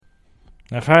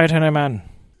If I had any man.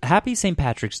 Happy St.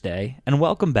 Patrick's Day, and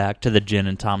welcome back to the Gin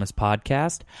and Thomas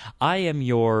podcast. I am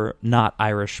your not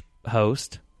Irish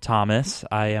host, Thomas.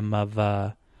 I am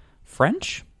of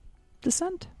French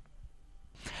descent.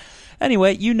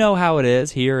 Anyway, you know how it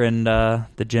is here in the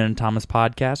Gin and Thomas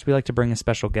podcast. We like to bring a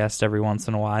special guest every once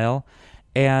in a while,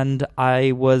 and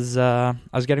I was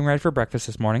getting ready for breakfast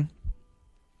this morning.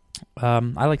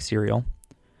 I like cereal.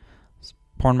 I was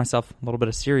pouring myself a little bit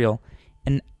of cereal,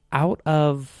 and out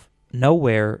of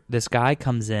nowhere, this guy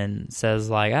comes in, says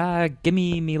like, give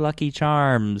me Lucky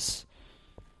Charms.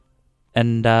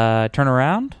 And I turn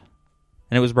around,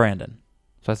 and it was Brandon.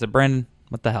 So I said, Brandon,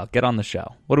 what the hell? Get on the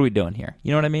show. What are we doing here?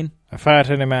 You know what I mean? I fight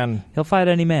any man. He'll fight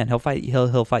any man. He'll fight you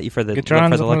for the, Get your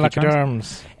hands for the up on Lucky Lucky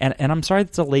Charms. Charms. And I'm sorry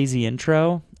it's a lazy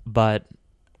intro, but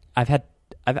I've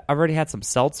already had some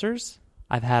seltzers.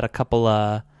 I've had a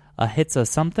couple hits of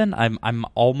something. I'm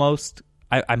almost...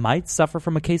 I might suffer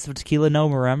from a case of tequila no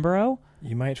Marembro.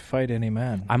 You might fight any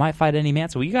man. I might fight any man.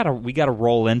 So we gotta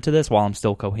roll into this while I'm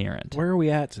still coherent. Where are we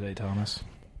at today, Thomas?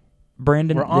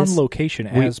 Brandon, we're on location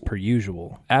as per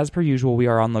usual. As per usual, we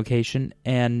are on location,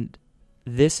 and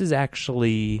this is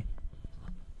actually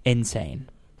insane.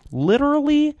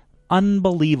 Literally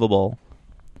unbelievable.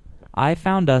 I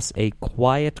found us a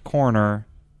quiet corner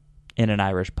in an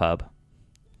Irish pub.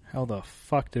 How the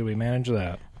fuck did we manage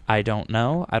that? I don't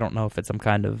know. I don't know if it's some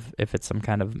kind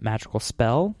of magical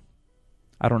spell.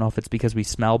 I don't know if it's because we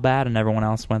smell bad and everyone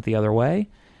else went the other way.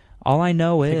 All I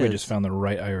know is we just found the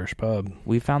right Irish pub.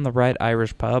 We found the right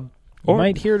Irish pub. You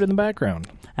might hear it in the background.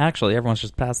 Actually, everyone's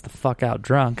just passed the fuck out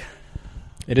drunk.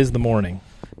 It is the morning.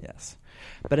 Yes.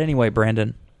 But anyway,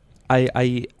 Brandon,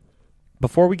 I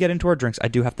before we get into our drinks, I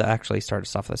do have to actually start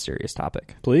us off with a serious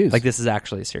topic. Please. Like, this is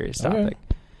actually a serious topic. Okay.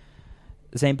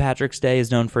 St. Patrick's Day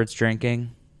is known for its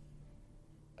drinking.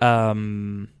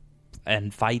 And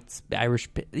fights, Irish,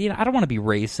 I don't want to be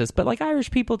racist, but like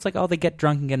Irish people, it's like, oh, they get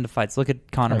drunk and get into fights. Look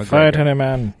at Conor McGregor. Fight any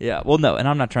man. Yeah, well, no, and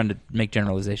I'm not trying to make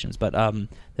generalizations, but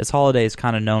this holiday is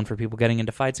kind of known for people getting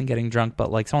into fights and getting drunk,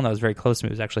 but like someone that was very close to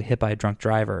me was actually hit by a drunk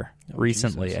driver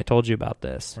recently. Jesus. I told you about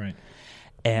this. Right.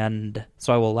 And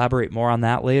so I will elaborate more on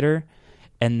that later,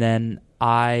 and then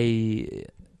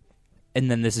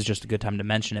this is just a good time to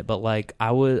mention it, but like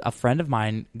a friend of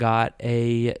mine got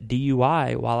a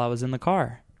DUI while I was in the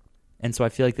car. And so I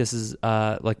feel like this is,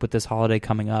 like with this holiday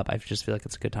coming up, I just feel like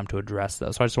it's a good time to address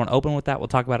those. So I just want to open with that. We'll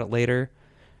talk about it later.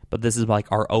 But this is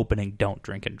like our opening, don't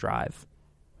drink and drive.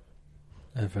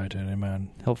 I'll fight any man.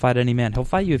 He'll fight any man. He'll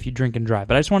fight you if you drink and drive.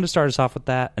 But I just wanted to start us off with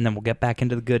that, and then we'll get back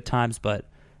into the good times. But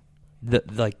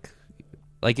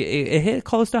it hit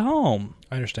close to home.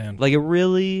 I understand. Like it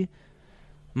really...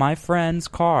 My friend's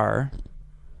car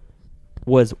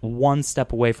was one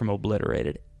step away from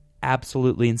obliterated.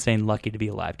 Absolutely insane, lucky to be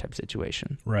alive type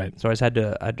situation. Right. So I just had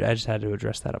to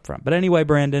address that up front. But anyway,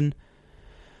 Brandon,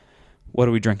 what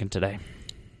are we drinking today?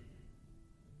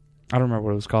 I don't remember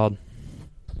what it was called.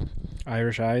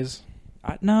 Irish Eyes?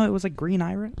 No, it was like Green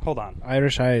Irish. Hold on.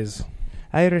 Irish Eyes.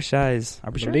 Irish Eyes.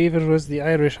 Are we I sure? believe it was the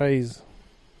Irish Eyes.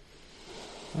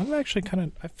 I'm actually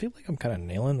I feel like I'm kind of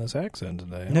nailing this accent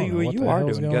today. No, you are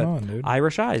doing good. On, dude.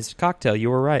 Irish Eyes cocktail. You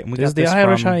were right. And we This got is the this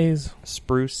Irish from Eyes.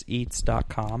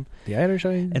 spruceeats.com. The Irish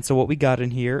Eyes. And so what we got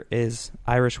in here is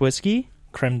Irish whiskey,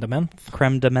 creme de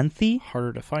menthe,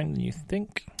 harder to find than you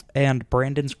think, and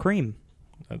Brandon's cream.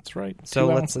 That's right. So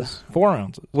 2 let's ounces. 4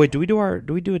 ounces. Wait, do we do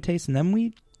a taste and then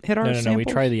we hit our samples? No, we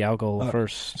try the alcohol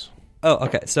first. Oh,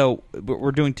 okay. So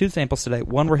we're doing 2 samples today.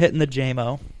 One, we're hitting the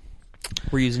JMO.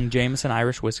 We're using Jameson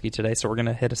Irish whiskey today, so we're going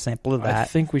to hit a sample of that. I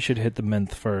think we should hit the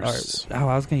menthe first. Right. Oh,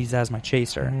 I was going to use that as my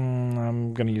chaser.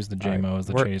 I'm going to use the JMO as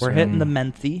the chaser. We're hitting the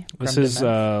menthe. This is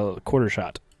quarter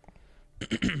shot.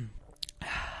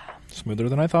 Smoother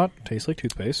than I thought. Tastes like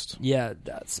toothpaste. Yeah,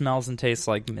 that smells and tastes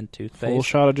like mint toothpaste. Full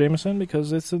shot of Jameson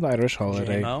because it's an Irish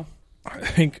holiday. JMO. I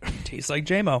think tastes like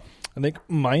JMO. I think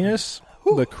minus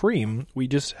the cream, we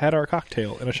just had our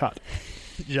cocktail in a shot.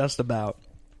 Just about.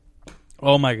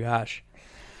 Oh my gosh.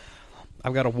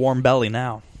 I've got a warm belly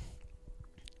now.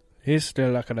 He's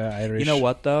still like an Irish. You know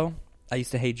what, though? I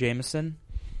used to hate Jameson.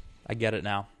 I get it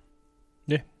now.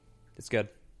 Yeah. It's good.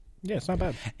 Yeah, it's not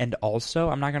bad. And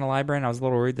also, I'm not going to lie, Brian, I was a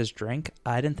little worried this drink.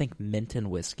 I didn't think mint and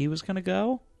whiskey was going to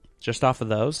go. Just off of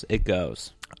those, it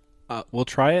goes. We'll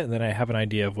try it, and then I have an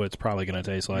idea of what it's probably going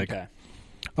to taste like. Okay.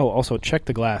 Oh, also, check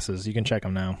the glasses. You can check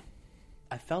them now.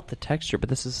 I felt the texture, but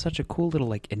this is such a cool little,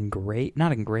 like,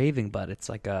 not engraving, but it's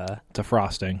like a... It's a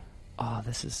frosting. Oh,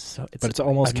 this is so... But it's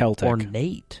almost Celtic.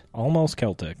 Ornate. Almost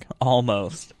Celtic.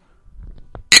 Almost.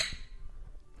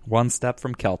 One step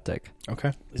from Celtic.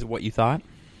 Okay. Is it what you thought?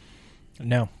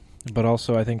 No. But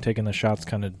also, I think taking the shots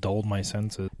kind of dulled my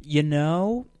senses. You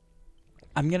know,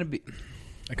 I'm going to be...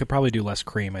 I could probably do less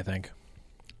cream, I think.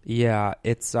 Yeah,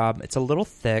 it's a little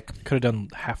thick. Could have done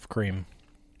half cream.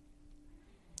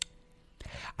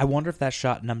 I wonder if that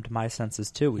shot numbed my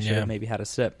senses too. We should have maybe had a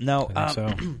sip. No, I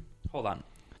think so. Hold on.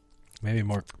 Maybe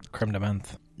more creme de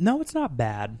menthe. No, it's not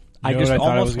bad. You know I just what I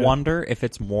thought it almost was wonder if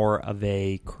it's more of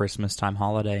a Christmas time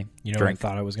holiday You know drink. what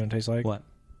I thought it was going to taste like? What?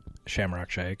 Shamrock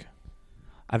shake.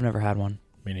 I've never had one.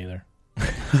 Me neither.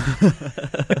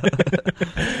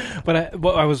 But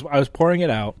I was pouring it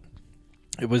out.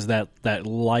 It was that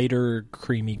lighter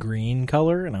creamy green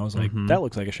color, and I was like, that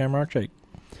looks like a Shamrock shake.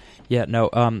 Yeah,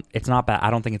 no, it's not bad.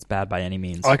 I don't think it's bad by any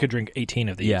means. Oh, I could drink 18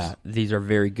 of these. Yeah, these are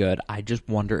very good. I just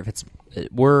wonder if it's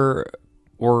we're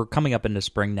coming up into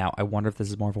spring now. I wonder if this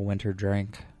is more of a winter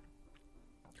drink.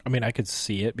 I mean, I could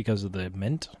see it because of the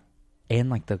mint. And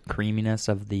like the creaminess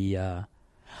of the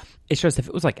it's just if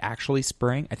it was like actually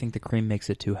spring, I think the cream makes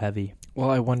it too heavy. Well,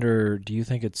 I wonder, do you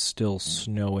think it's still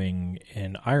snowing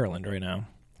in Ireland right now?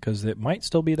 Because it might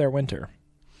still be their winter.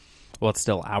 Well, it's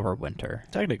still our winter.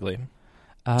 Technically.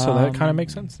 So that kind of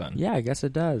makes sense then. Yeah, I guess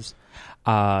it does.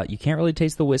 You can't really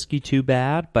taste the whiskey too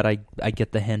bad, but I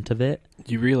get the hint of it.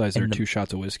 You realize there are 2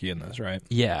 shots of whiskey in this, right?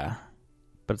 Yeah,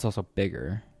 but it's also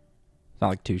bigger. It's not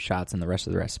like 2 shots and the rest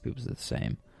of the recipe was the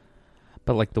same.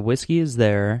 But like the whiskey is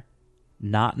there,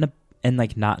 not in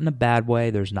a bad way.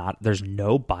 There's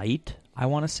no bite, I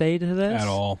want to say, to this. At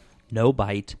all. No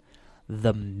bite.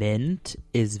 The mint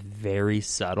is very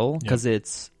subtle because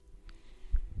it's...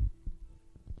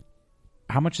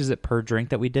 How much is it per drink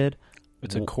that we did?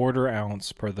 It's a 1/4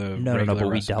 ounce per the No, regular but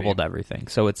recipe. we doubled everything.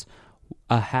 So it's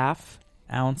a 1/2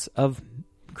 ounce of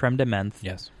creme de menthe.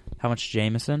 Yes. How much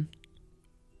Jameson?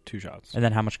 2 shots. And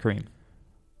then how much cream?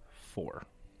 4.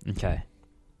 Okay.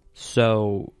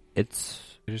 So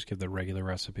it's... You just give the regular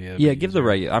recipe a Yeah, give the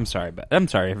regular... I'm sorry,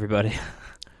 everybody.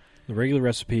 The regular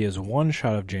recipe is 1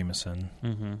 shot of Jameson,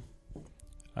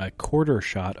 a 1/4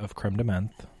 shot of creme de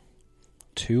menthe,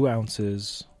 2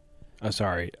 ounces...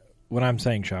 sorry, when I'm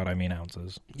saying shot, I mean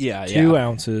ounces. Yeah, 2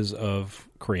 ounces of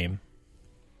cream,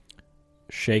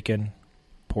 shaken,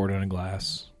 poured in a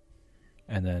glass,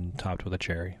 and then topped with a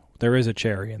cherry. There is a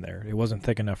cherry in there. It wasn't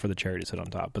thick enough for the cherry to sit on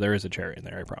top, but there is a cherry in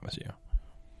there, I promise you.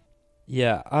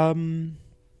 Yeah,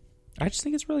 I just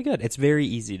think it's really good. It's very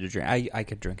easy to drink. I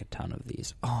could drink a ton of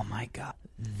these. Oh my god.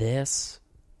 This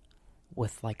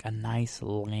with like a nice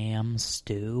lamb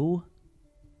stew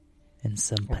and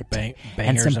some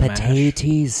bangers and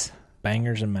potatoes.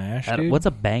 Bangers and mash, dude? What's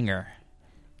a banger?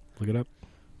 Look it up.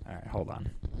 All right, hold on.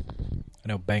 I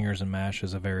know bangers and mash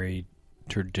is a very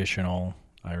traditional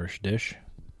Irish dish.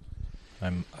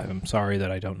 I'm sorry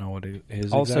that I don't know what it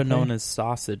is. Also exactly. known as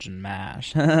sausage and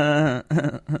mash.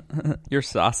 Your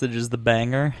sausage is the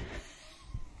banger.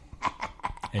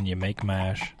 And you make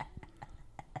mash.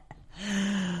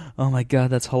 Oh my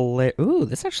god, that's hilarious. Ooh,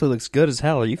 this actually looks good as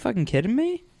hell. Are you fucking kidding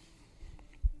me?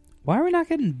 Why are we not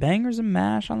getting bangers and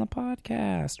mash on the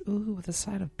podcast? Ooh, with a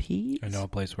side of peas? I know a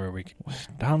place where we can...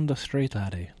 Down the street,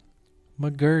 Addy.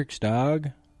 McGurk's, dog.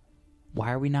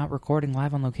 Why are we not recording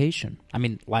live on location? I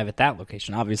mean, live at that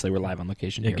location. Obviously, we're live on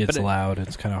location here. It gets loud.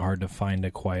 It's kind of hard to find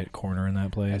a quiet corner in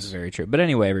that place. That's very true. But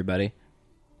anyway, everybody.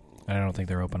 I don't think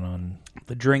they're open on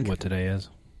the drink. What today is.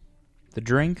 The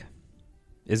drink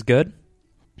is good.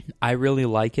 I really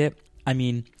like it. I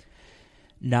mean,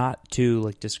 not to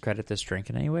like discredit this drink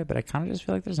in any way, but I kind of just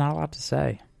feel like there's not a lot to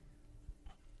say.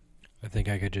 I think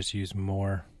I could just use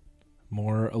more,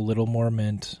 a little more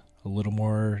mint, a little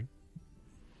more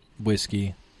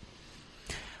whiskey.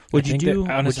 Would you do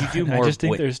more? I just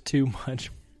think there's too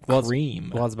much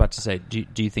cream. Well, I was about to say, do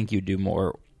you think you'd do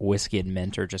more whiskey and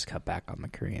mint or just cut back on the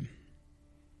cream?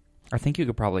 I think you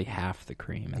could probably half the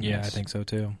cream. I think so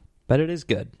too. But it is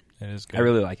good. It is good. I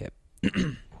really like it.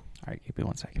 All right, give me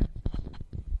 1 second.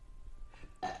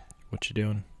 What you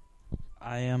doing?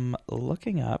 I am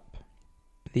looking up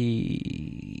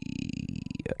the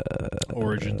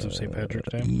origins of St. Patrick's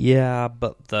Day. Yeah,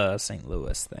 but the St.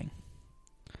 Louis thing.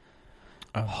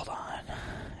 Oh. Hold on.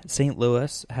 St.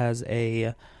 Louis has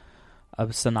a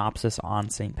synopsis on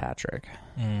St. Patrick.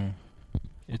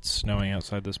 It's snowing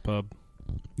outside this pub.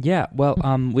 Yeah, well,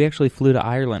 we actually flew to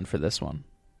Ireland for this one.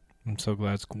 I'm so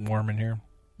glad it's warm in here.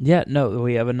 Yeah, no,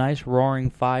 we have a nice roaring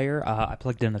fire. I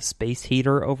plugged in a space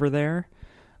heater over there.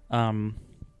 You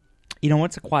know,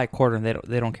 it's a quiet quarter, and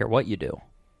they don't care what you do,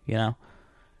 you know?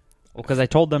 Well, because I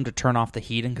told them to turn off the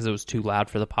heating because it was too loud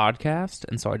for the podcast,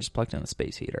 and so I just plugged in a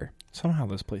space heater. Somehow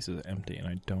this place is empty, and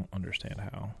I don't understand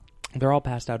how. They're all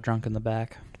passed out drunk in the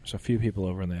back. There's a few people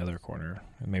over in the other corner,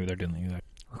 and maybe they're doing that.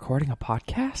 Recording a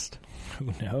podcast?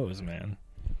 Who knows, man?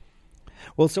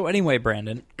 Well, so anyway,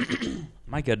 Brandon.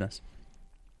 My goodness.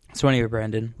 So anyway,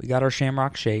 Brandon, we got our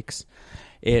Shamrock Shakes.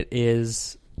 It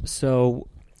is, so,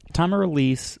 time of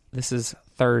release, this is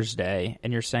Thursday,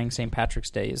 and you're saying St.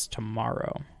 Patrick's Day is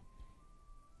tomorrow.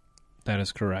 That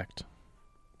is correct.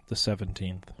 The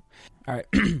 17th. All right.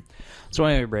 So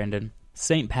anyway, Brandon,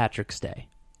 St. Patrick's Day.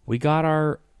 We got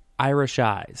our Irish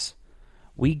eyes.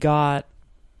 We got,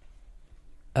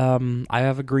 I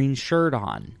have a green shirt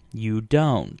on. You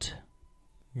don't.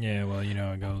 Yeah, well, you know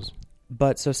how it goes.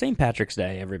 But so St. Patrick's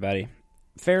Day, everybody.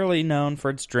 Fairly known for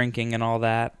its drinking and all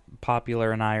that.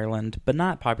 Popular in Ireland, but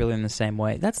not popular in the same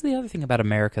way. That's the other thing about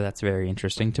America that's very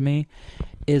interesting to me,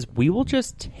 is we will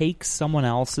just take someone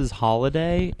else's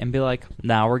holiday and be like,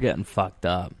 nah, we're getting fucked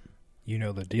up. You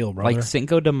know the deal, brother. Like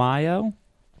Cinco de Mayo,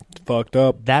 fucked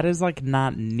up. that is like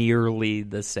not nearly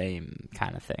the same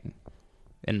kind of thing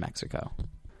in Mexico.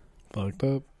 Fucked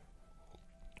up.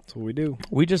 That's what we do.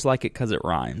 We just like it because it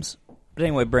rhymes. But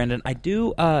anyway, Brandon, I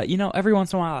do, every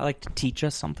once in a while I like to teach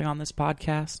us something on this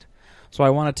podcast. So I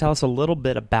want to tell us a little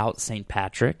bit about St.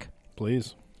 Patrick.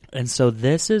 Please. And so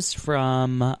this is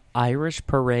from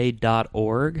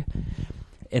irishparade.org.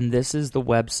 And this is the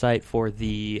website for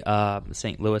the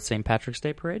St. Louis St. Patrick's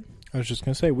Day Parade. I was just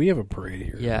going to say, we have a parade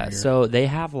here. Yeah, here. so they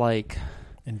have like...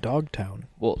 In Dogtown.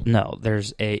 Well, no,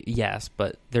 there's a... Yes,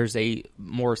 but there's a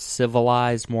more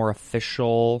civilized, more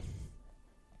official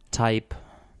type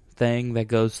thing that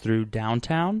goes through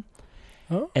downtown.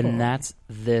 Oh. And that's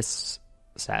this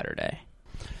Saturday.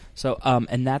 So,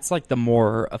 and that's like the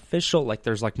more official, like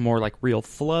there's like more like real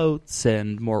floats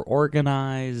and more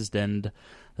organized, and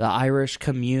the Irish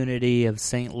community of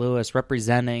St. Louis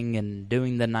representing and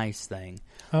doing the nice thing.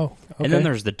 Oh, okay. And then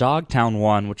there's the Dogtown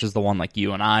one, which is the one like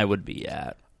you and I would be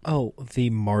at. Oh, the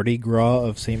Mardi Gras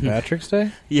of St. Patrick's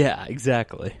Day? Yeah,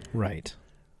 exactly. Right.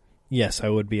 Yes, I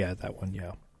would be at that one,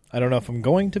 yeah. I don't know if I'm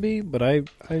going to be, but I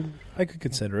could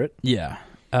consider it. Yeah.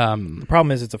 The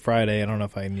problem is it's a Friday. I don't know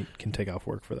if I can take off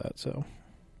work for that, so.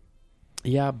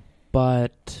 Yeah,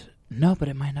 but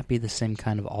it might not be the same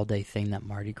kind of all-day thing that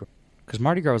Mardi Gras. Because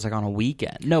Mardi Gras was like on a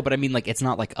weekend. No, but I mean, like, it's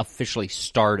not like officially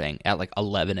starting at like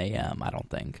 11 a.m., I don't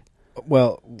think.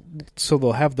 Well, so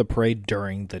they'll have the parade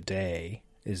during the day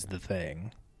is the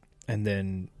thing. And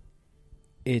then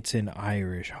it's an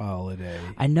Irish holiday.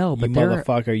 I know, but you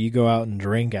motherfucker, you go out and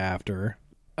drink after.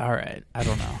 All right, I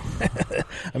don't know.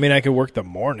 I mean, I could work the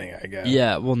morning, I guess.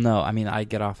 Yeah, well, no, I mean, I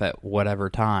get off at whatever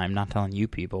time. Not telling you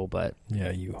people, but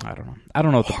Yeah, you I don't know. I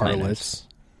don't know what the plan is. harlots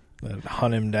that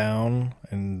hunt him down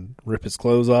and rip his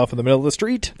clothes off in the middle of the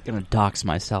street. I'm gonna dox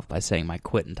myself by saying my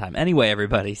quitting time. Anyway,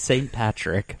 everybody, St.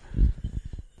 Patrick.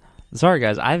 Sorry,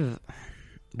 guys,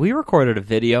 we recorded a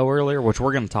video earlier, which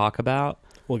we're gonna talk about.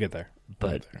 We'll get there.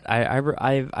 But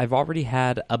I've already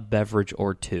had a beverage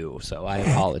or two, so I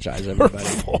apologize, everybody.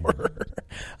 Four.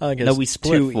 I guess No, we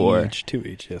split four. Two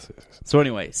each. Yes. So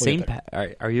anyway, St. get All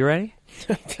right, are you ready?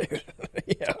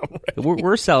 Yeah, I'm ready.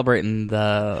 We're celebrating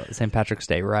the St. Patrick's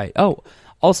Day, right? Oh,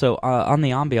 also on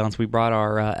the ambiance, we brought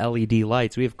our LED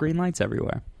lights. We have green lights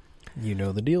everywhere. You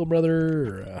know the deal,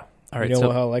 brother. All right, you know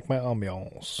so how I like my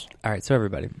ambiance. All right, so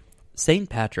everybody. St.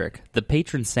 Patrick, the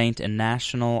patron saint and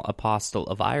national apostle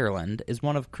of Ireland, is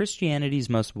one of Christianity's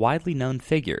most widely known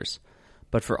figures.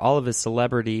 But for all of his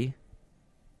celebrity...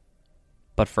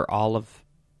 is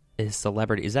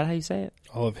that how you say it?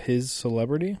 All of his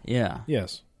celebrity? Yeah.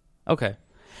 Yes. Okay.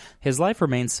 His life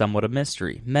remains somewhat a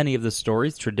mystery. Many of the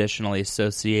stories traditionally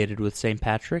associated with St.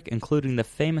 Patrick, including the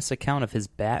famous account of his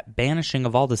banishing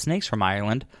of all the snakes from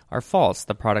Ireland, are false,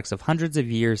 the products of hundreds of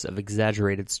years of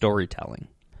exaggerated storytelling.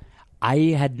 I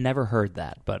had never heard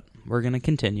that, but we're going to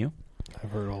continue. I've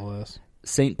heard all this.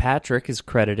 St. Patrick is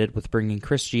credited with bringing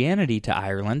Christianity to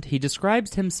Ireland. He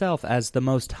describes himself as the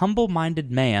most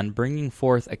humble-minded man, bringing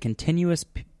forth a continuous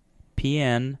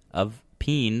paean of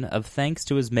thanks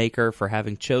to his Maker for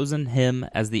having chosen him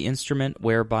as the instrument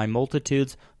whereby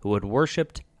multitudes who had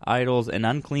worshipped idols and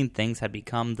unclean things had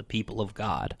become the people of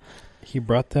God. He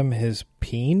brought them his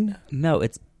peen? No,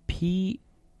 it's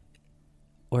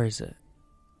where is it?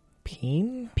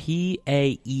 Peen?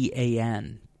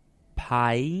 P-A-E-A-N.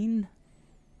 Paean?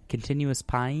 Continuous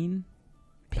paean?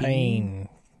 Pain.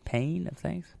 Pain of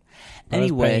things? About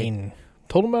Anyway, his pain.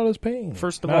 Told him about his pain.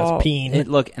 first of Not all, his peen.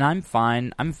 look, and I'm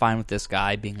fine with this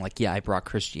guy being like, yeah, I brought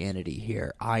Christianity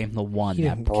here. I am the one He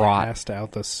that didn't brought... cast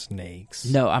out the snakes.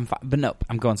 No, I'm fine. But no,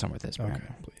 I'm going somewhere with this, Brandon.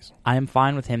 Okay, please. I am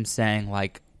fine with him saying,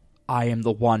 like, I am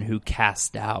the one who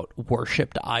cast out,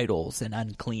 worshipped idols and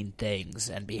unclean things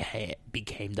and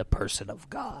became the person of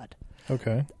God.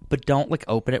 Okay. But don't, like,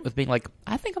 open it with being like,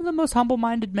 I think I'm the most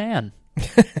humble-minded man.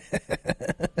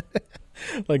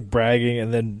 Like bragging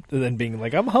and then being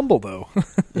like, I'm humble, though.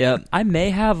 Yeah, I may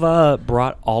have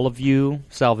brought all of you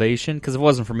salvation, because if it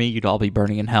wasn't for me, you'd all be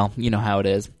burning in hell. You know how it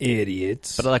is.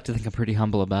 Idiots. But I like to think I'm pretty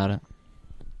humble about it.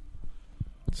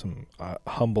 Some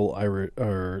humble Irish,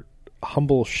 or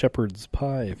humble shepherd's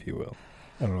pie, if you will.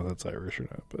 I don't know if that's Irish or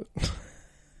not, but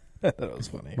I thought it was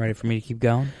funny. Ready for me to keep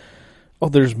going? Oh,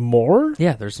 there's more?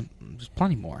 Yeah, there's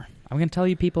plenty more. I'm going to tell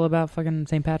you people about fucking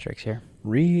St. Patrick's here.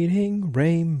 Reading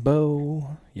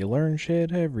Rainbow. You learn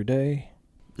shit every day.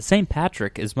 St.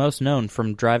 Patrick is most known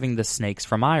from driving the snakes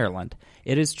from Ireland.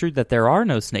 It is true that there are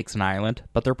no snakes in Ireland,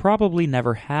 but there probably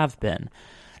never have been.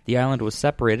 The island was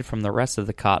separated from the rest of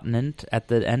the continent at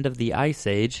the end of the Ice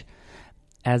Age.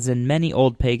 As in many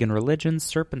old pagan religions,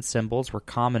 serpent symbols were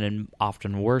common and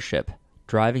often worship.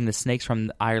 Driving the snakes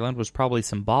from Ireland was probably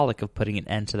symbolic of putting an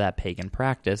end to that pagan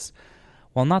practice.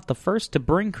 While not the first to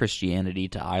bring Christianity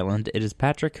to Ireland, it is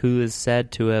Patrick who is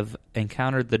said to have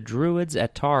encountered the Druids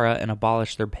at Tara and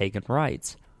abolished their pagan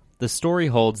rites. The story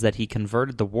holds that he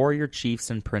converted the warrior chiefs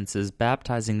and princes,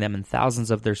 baptizing them and thousands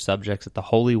of their subjects at the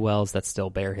holy wells that still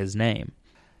bear his name.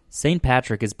 St.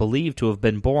 Patrick is believed to have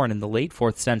been born in the late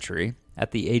 4th century.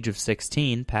 At the age of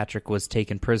 16, Patrick was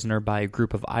taken prisoner by a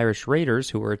group of Irish raiders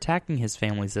who were attacking his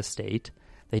family's estate.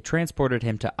 They transported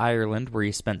him to Ireland, where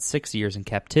he spent 6 years in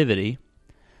captivity.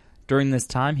 During this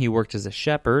time, he worked as a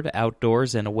shepherd,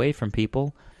 outdoors and away from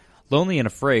people. Lonely and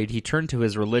afraid, he turned to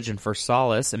his religion for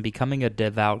solace and becoming a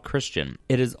devout Christian.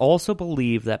 It is also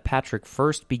believed that Patrick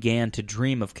first began to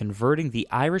dream of converting the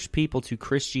Irish people to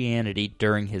Christianity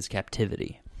during his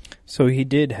captivity. So he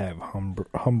did have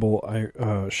humble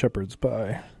shepherd's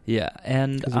pie. Yeah,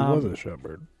 and because he was a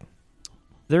shepherd.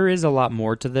 There is a lot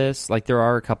more to this. Like, there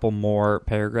are a couple more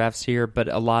paragraphs here, but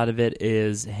a lot of it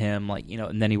is him, like, you know,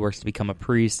 and then he works to become a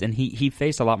priest, and he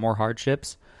faced a lot more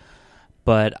hardships.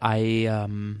 But I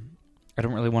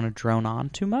don't really want to drone on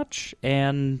too much,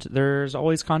 and there's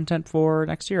always content for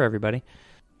next year, everybody.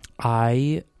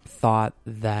 I thought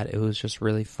that it was just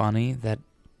really funny that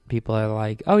people are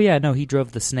like, oh yeah, no, he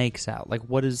drove the snakes out. Like,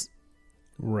 what is...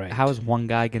 Right. How is one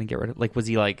guy going to get rid of... Like, was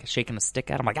he, like, shaking a stick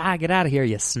at him? Like, get out of here,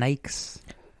 you snakes.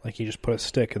 Like, he just put a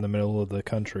stick in the middle of the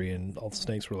country, and all the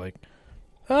snakes were like,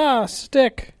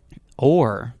 stick!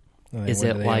 Or and they is went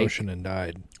it to the like... ocean and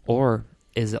died. Or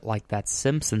is it like that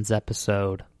Simpsons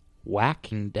episode,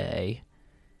 Whacking Day,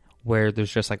 where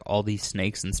there's just, like, all these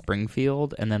snakes in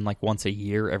Springfield, and then, like, once a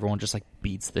year, everyone just, like,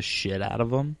 beats the shit out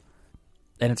of them?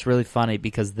 And it's really funny,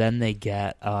 because then they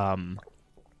get...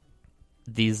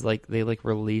 these, like, they, like,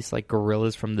 release, like,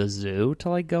 gorillas from the zoo to,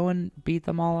 like, go and beat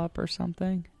them all up or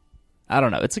something. I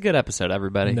don't know. It's a good episode,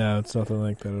 everybody. No, it's nothing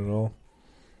like that at all.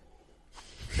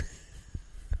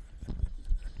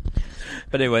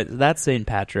 But anyway, that's St.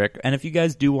 Patrick. And if you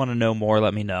guys do want to know more,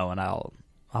 let me know, and I'll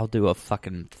do a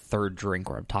fucking third drink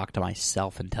where I talk to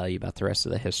myself and tell you about the rest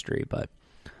of the history. But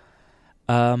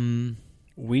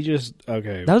we just...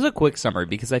 Okay. That was a quick summary,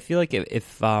 because I feel like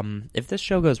if this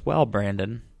show goes well,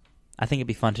 Brandon... I think it'd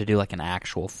be fun to do like an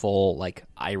actual full like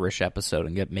Irish episode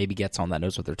and maybe get someone that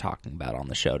knows what they're talking about on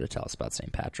the show to tell us about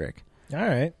St. Patrick. All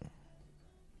right.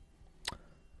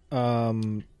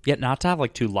 Yet not to have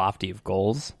like too lofty of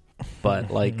goals, but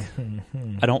like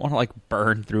I don't want to like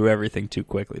burn through everything too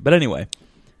quickly. But anyway,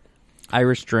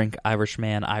 Irish drink, Irish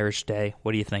man, Irish day.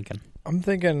 What are you thinking? I'm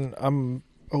thinking I'm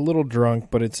a little drunk,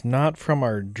 but it's not from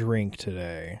our drink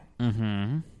today.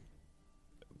 Mm-hmm.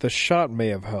 The shot may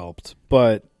have helped,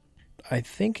 but I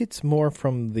think it's more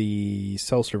from the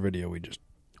seltzer video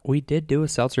we did do a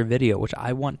seltzer video, which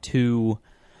I want to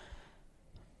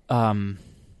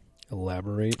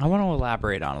elaborate. I want to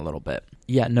elaborate on a little bit.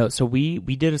 Yeah, no, so we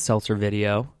did a seltzer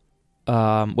video,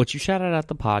 which you shouted out at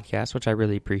the podcast, which I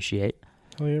really appreciate.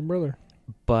 Oh yeah, brother.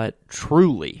 But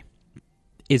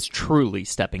is truly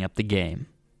stepping up the game.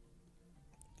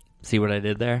 See what I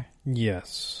did there?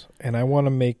 Yes. And I want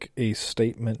to make a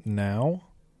statement now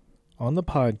on the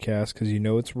podcast, because you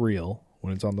know it's real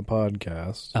when it's on the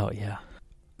podcast. Oh, yeah.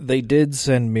 They did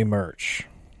send me merch.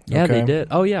 Yeah, okay? they did.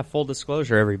 Oh, yeah, full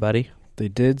disclosure, everybody. They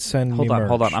did send me merch.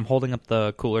 Hold on. I'm holding up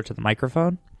the cooler to the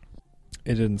microphone.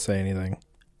 It didn't say anything.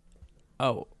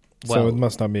 Oh, well. So it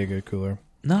must not be a good cooler.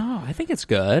 No, I think it's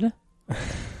good.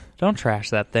 Don't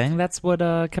trash that thing. That's what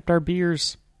kept our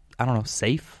beers, I don't know,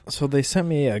 safe. So they sent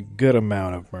me a good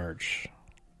amount of merch.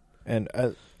 And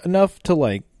enough to,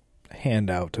 like, hand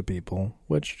out to people,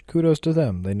 which kudos to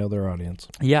them. They know their audience.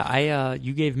 Yeah,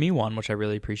 you gave me one, which I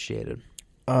really appreciated.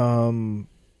 So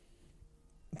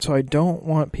I don't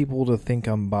want people to think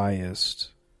I'm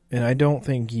biased And I don't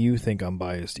think you think I'm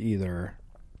biased either.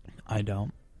 I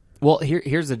don't. Well,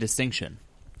 here's the distinction.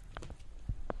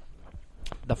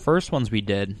 The first ones we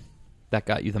did that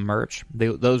got you the merch,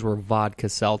 those were vodka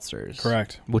seltzers.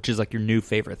 Correct. Which is like your new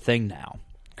favorite thing now.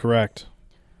 Correct.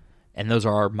 And those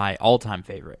are my all-time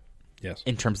favorite. Yes.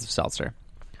 In terms of seltzer.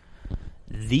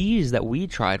 These that we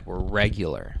tried were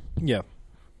regular. Yeah.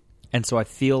 And so I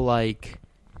feel like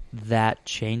that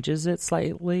changes it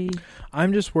slightly.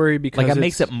 I'm just worried because it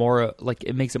makes it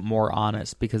more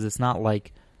honest, because it's not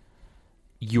like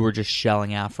you were just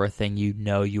shelling out for a thing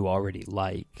you already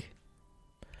like.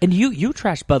 And you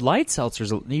trashed Bud Light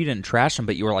seltzers. You didn't trash them,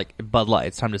 but you were like, Bud Light,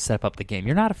 it's time to step up the game.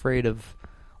 You're not afraid of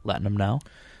letting them know.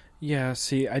 Yeah,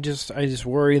 see, I just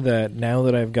worry that now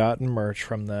that I've gotten merch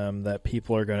from them, that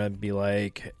people are going to be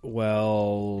like,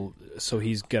 well, so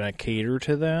he's going to cater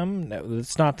to them? No,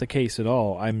 that's not the case at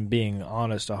all. I'm being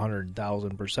honest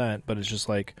 100,000%, but it's just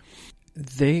like,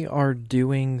 they are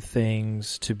doing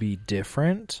things to be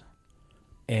different,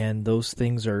 and those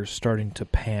things are starting to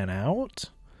pan out.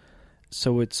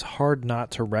 So it's hard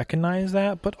not to recognize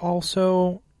that, but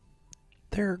also,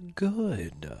 they're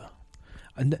good.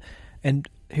 And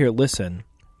here, listen.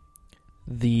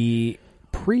 The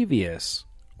previous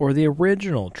or the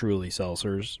original Truly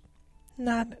seltzers,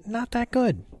 not that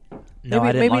good. No,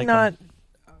 I didn't like them.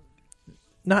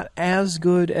 Not as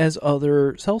good as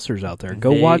other seltzers out there.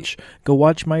 Go watch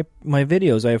my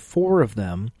videos. I have 4 of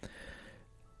them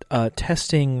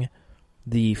testing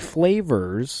the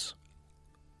flavors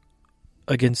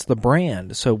against the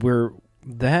brand. So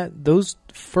those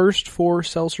first 4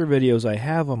 seltzer videos I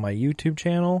have on my YouTube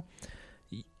channel,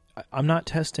 I'm not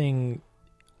testing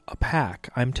a pack.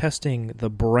 I'm testing the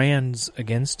brands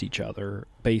against each other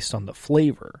based on the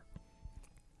flavor.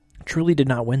 Truly did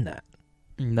not win that.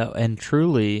 No, and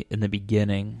Truly in the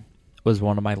beginning was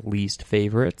one of my least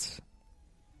favorites.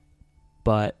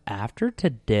 But after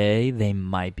today, they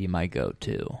might be my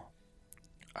go-to.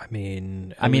 I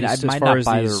mean, I might not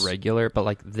buy the regular, but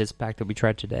like this pack that we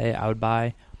tried today, I would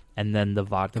buy, and then the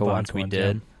vodka ones we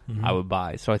did, I would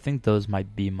buy. So I think those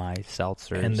might be my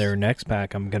seltzers. And their next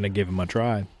pack, I'm gonna give them a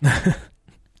try.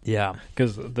 Yeah,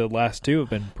 because the last 2 have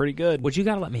been pretty good. But you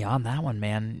gotta let me on that one,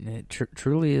 man.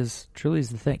 Truly is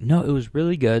the thing. No, it was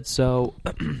really good. So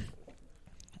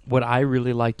what I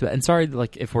really liked, and sorry,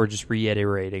 like if we're just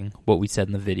reiterating what we said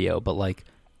in the video, but like,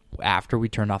 after we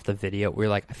turned off the video, we were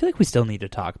like, I feel like we still need to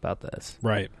talk about this.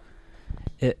 Right.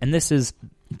 And this is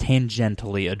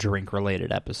tangentially a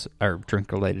drink-related episode, or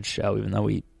drink-related show, even though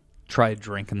we try to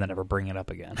drink and then never bring it up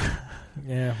again.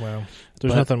 Yeah, well,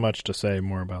 there's nothing much to say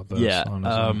more about this,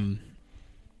 honestly.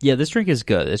 Yeah, this drink is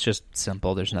good. It's just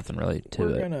simple. There's nothing really to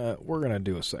it. We're gonna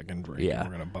do a second drink. Yeah. And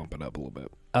we're gonna bump it up a little bit.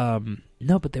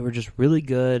 No, but they were just really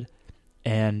good.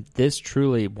 And this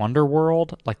Truly Wonder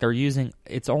World, like they're using,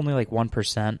 it's only like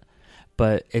 1%,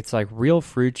 but it's like real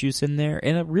fruit juice in there,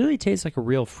 and it really tastes like a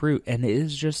real fruit, and it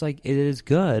is just like, it is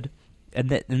good. And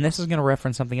this is going to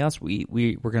reference something else we're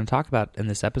going to talk about in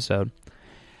this episode,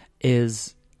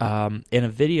 is in a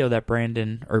video that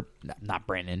Brandon, or not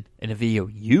Brandon, in a video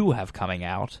you have coming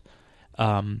out,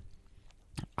 we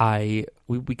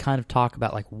kind of talk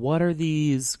about like, what are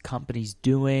these companies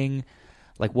doing?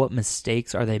 Like, what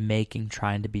mistakes are they making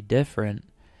trying to be different?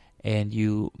 And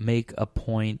you make a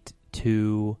point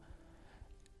to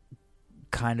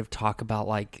kind of talk about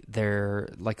like their,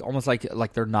 like almost like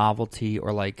their novelty,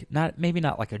 or like maybe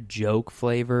not like a joke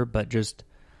flavor, but just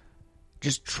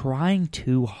trying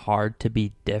too hard to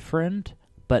be different,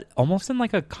 but almost in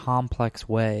like a complex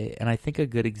way. And I think a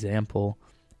good example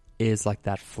is like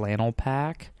that flannel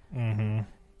pack. Mm-hmm.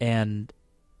 And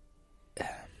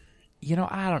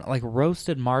I don't know, like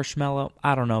roasted marshmallow.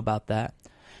 I don't know about that,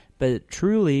 but it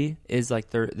truly is like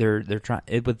they're trying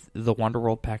with the Wonder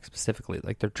World pack specifically.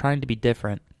 Like they're trying to be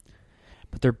different,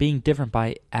 but they're being different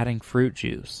by adding fruit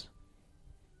juice,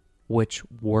 which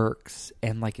works.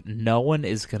 And like no one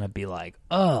is gonna be like,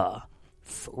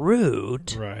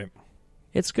 fruit. Right.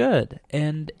 It's good,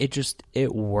 and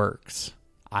it works.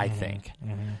 I think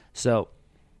so.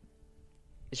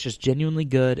 It's just genuinely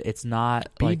good. It's not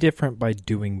be different by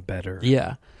doing better.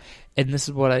 Yeah. And this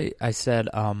is what I said.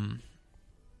 I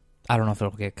don't know if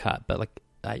it'll get cut, but like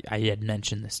I had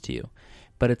mentioned this to you.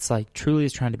 But it's like Truly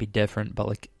is trying to be different, but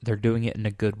like they're doing it in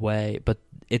a good way. But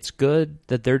it's good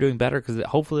that they're doing better, because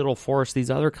hopefully it'll force these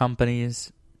other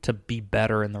companies to be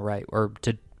better in the right, or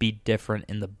to be different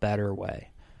in the better way.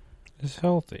 It's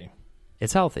healthy.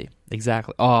 It's healthy.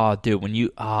 Exactly. Oh,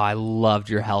 dude, I loved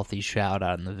your healthy shout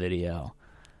out in the video.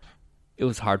 It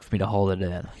was hard for me to hold it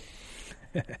in.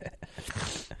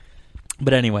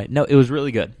 But anyway, no, it was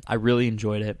really good. I really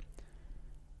enjoyed it.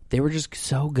 They were just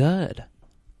so good.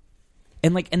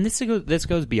 And this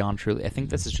goes beyond Truly. I think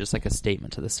this is just like a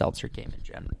statement to the seltzer game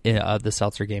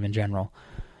in general.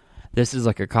 This is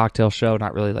like a cocktail show,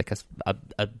 not really like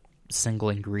a single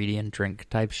ingredient drink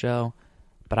type show.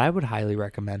 But I would highly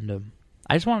recommend them.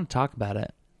 I just want to talk about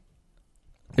it.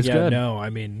 It's good. No, I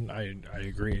mean, I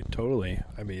agree totally.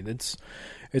 I mean, it's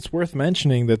worth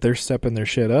mentioning that they're stepping their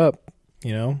shit up,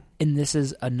 you know? And this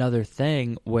is another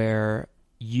thing where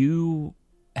you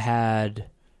had,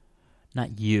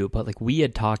 not you, but like we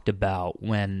had talked about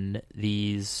when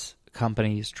these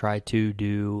companies try to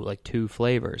do like 2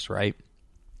 flavors, right?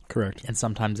 Correct. And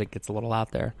sometimes it gets a little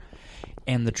out there.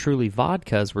 And the Truly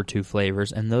vodkas were 2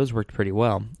 flavors, and those worked pretty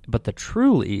well. But the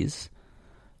Trulies,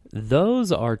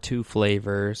 those are 2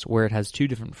 flavors where it has 2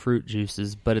 different fruit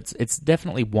juices, but it's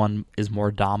definitely one is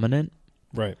more dominant.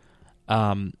 Right.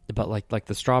 But like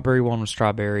the strawberry one was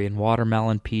strawberry and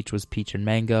watermelon, peach was peach and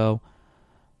mango.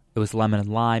 It was lemon and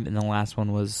lime, and the last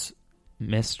one was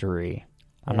mystery.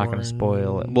 I'm not going to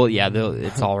spoil it. Well, yeah,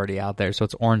 it's already out there, so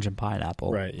it's orange and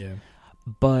pineapple. Right, yeah.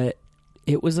 But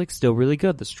it was like still really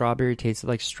good. The strawberry tasted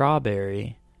like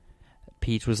strawberry.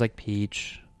 Peach was like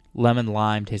peach. Lemon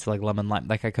lime tasted like lemon lime.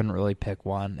 Like I couldn't really pick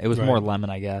one. It was more lemon,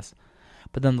 I guess.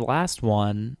 But then the last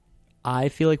one, I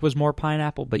feel like was more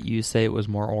pineapple, but you say it was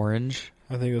more orange.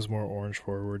 I think it was more orange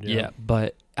forward, yeah. Yeah,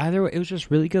 but either way, it was just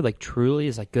really good. Like Truly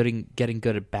is like getting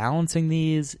good at balancing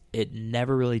these. It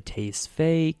never really tastes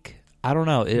fake. I don't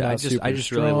know. I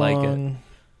just really like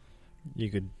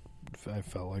it. I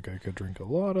felt like I could drink a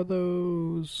lot of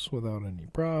those without any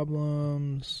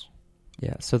problems.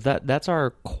 Yeah, so that's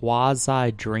our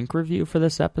quasi drink review for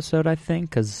this episode, I think,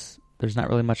 because there's not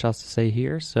really much else to say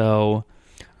here. So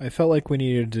I felt like we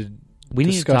needed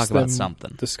to talk about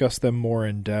something. Discuss them more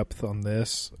in depth on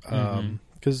this,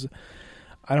 because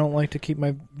I don't like to keep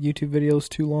my YouTube videos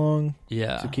too long.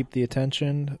 Yeah, to keep the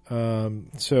attention.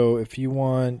 So if you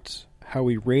want how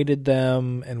we rated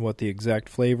them and what the exact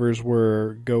flavors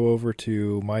were, go over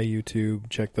to my YouTube,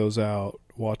 check those out,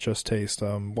 watch us taste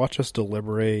them, watch us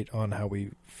deliberate on how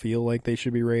we feel like they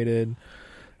should be rated.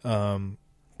 But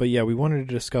yeah, we wanted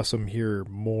to discuss them here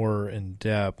more in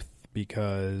depth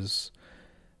because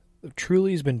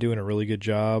Truly's been doing a really good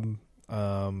job.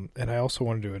 And I also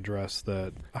wanted to address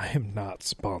that I am not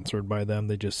sponsored by them.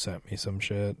 They just sent me some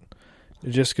shit.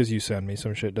 Just because you send me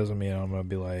some shit doesn't mean I'm going to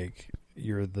be like,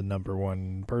 you're the number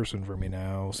one person for me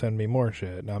now. Send me more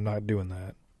shit. No, I'm not doing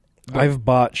that. I've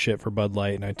bought shit for Bud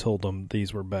Light, and I told them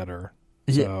these were better.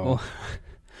 So. Yeah, well,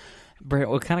 Brent,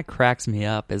 what kind of cracks me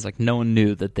up is like no one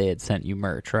knew that they had sent you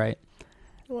merch, right?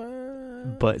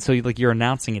 What? But so like you're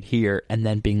announcing it here and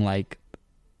then being like,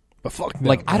 but fuck them.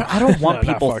 Like I don't want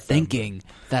people thinking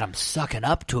that I'm sucking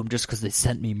up to them just because they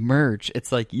sent me merch.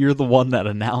 It's like you're the one that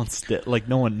announced it. Like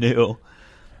no one knew.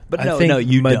 But I think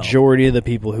majority of the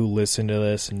people who listen to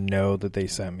this know that they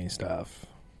sent me stuff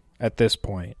at this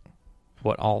point.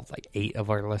 What, all like 8 of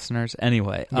our listeners?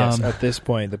 Anyway. Yes, at this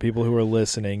point, the people who are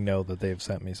listening know that they've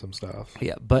sent me some stuff.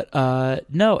 Yeah, but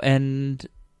no, and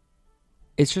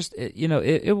it's just,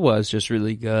 it was just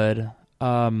really good.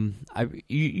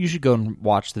 You should go and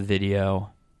watch the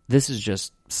video. This is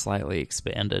just slightly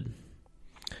expanded.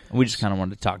 We just kind of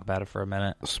wanted to talk about it for a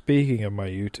minute. Speaking of my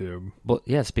YouTube. Well,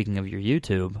 yeah, speaking of your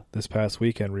YouTube. This past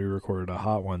weekend, we recorded a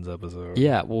Hot Ones episode.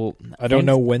 Yeah, well... I don't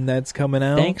know when that's coming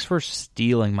out. Thanks for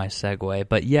stealing my segue.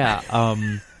 But yeah,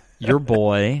 your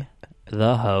boy,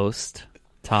 the host,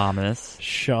 Thomas.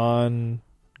 Sean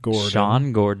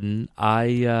Gordon.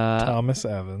 Thomas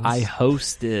Evans. I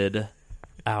hosted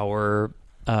our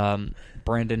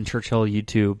Brandon Churchill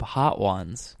YouTube Hot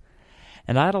Ones.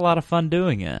 And I had a lot of fun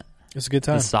doing it. It's a good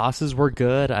time. The sauces were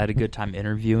good. I had a good time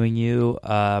interviewing you.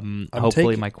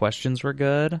 Hopefully my questions were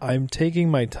good. I'm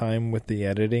taking my time with the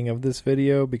editing of this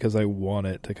video because I want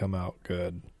it to come out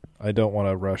good. I don't want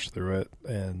to rush through it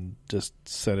and just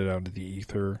set it out to the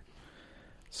ether.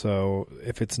 So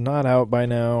if it's not out by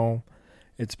now,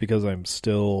 it's because I'm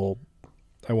still,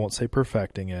 I won't say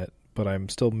perfecting it, but I'm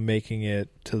still making it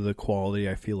to the quality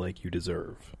I feel like you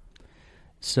deserve.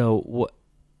 So, what?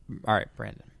 All right,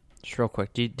 Brandon. Just real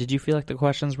quick, did you feel like the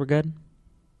questions were good?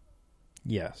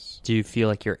 Yes. Do you feel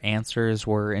like your answers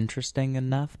were interesting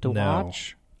enough to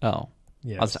watch? Oh.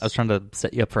 Yes. I was trying to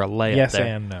set you up for a layup yes there.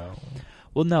 Yes and no.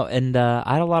 Well, no, and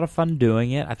I had a lot of fun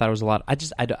doing it. I thought it was a lot. I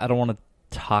don't want to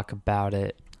talk about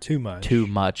it too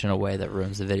much in a way that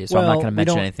ruins the video. So I'm not going to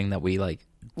mention anything that we like.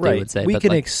 Right. They would say, we but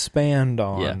can like, expand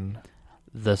on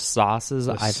the sauces.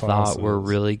 Thought were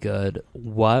really good.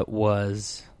 What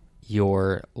was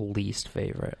your least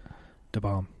favorite? The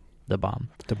bomb. The bomb.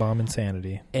 The bomb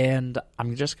insanity. And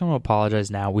I'm just going to apologize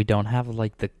now. We don't have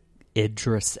like the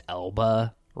Idris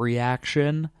Elba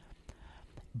reaction,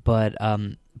 but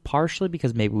partially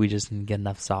because maybe we just didn't get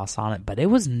enough sauce on it, but it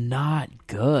was not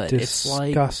good.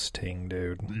 Disgusting,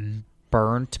 dude.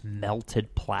 Burnt,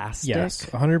 melted plastic. Yes,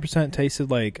 100%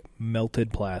 tasted like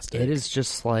melted plastic. It is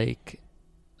just like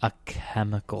a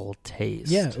chemical taste.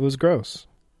 Yeah, it was gross.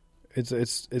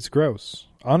 It's gross.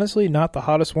 Honestly, not the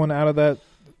hottest one out of that,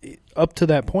 up to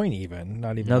that point even.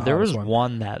 Not even No, the there was hottest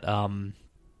one that,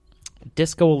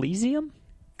 Disco Elysium?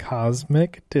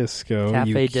 Cosmic Disco.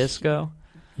 Cafe Disco?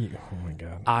 Oh my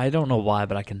god. I don't know why,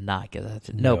 but I cannot get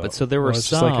that. No, but so there were it's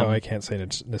some. just like how I can't say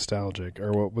nostalgic.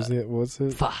 Or what was it? What's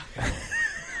it? Fuck.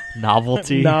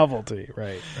 Novelty. Novelty,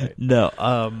 right. No,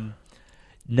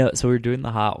 so we were doing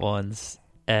the hot ones,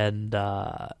 and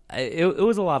it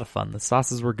was a lot of fun. The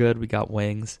sauces were good. We got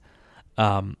wings,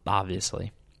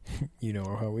 obviously. You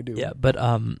know how we do. Yeah, but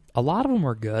a lot of them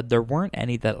were good. There weren't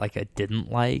any that like I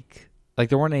didn't like. Like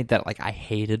there weren't any that like I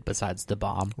hated besides the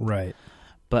bomb. Right.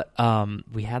 But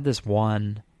we had this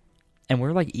one, and we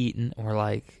were like eating,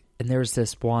 and and there was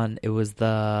this one. It was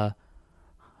the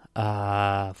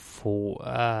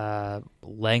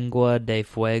Lengua de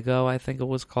Fuego, I think it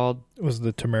was called. It was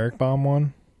the turmeric bomb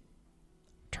one?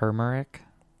 Turmeric.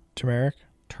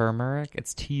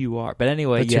 It's TUR. But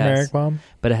anyway, the turmeric bomb?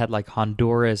 But it had like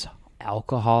Honduras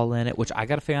alcohol in it, which I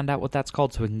got to find out what that's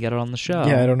called so we can get it on the show.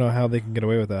 Yeah, I don't know how they can get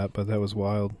away with that, but that was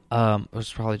wild. It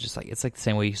was probably just like, it's like the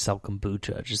same way you sell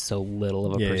kombucha, just so little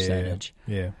of a percentage.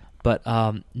 Yeah. But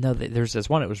no, there's this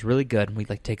one. It was really good, and we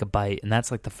like take a bite, and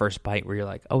that's like the first bite where you're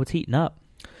like, oh, it's heating up.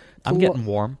 I'm getting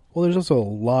warm. Well, there's also a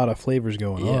lot of flavors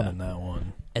going on in that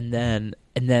one. And then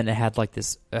it had like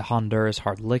this Honduras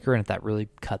hard liquor in it that really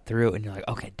cut through, and you're like,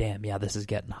 okay, damn, yeah, this is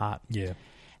getting hot. Yeah.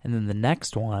 And then the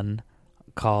next one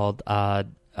called that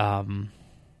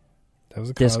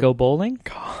was Disco Bowling.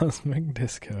 Cosmic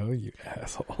Disco, you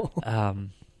asshole.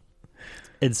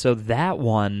 And so that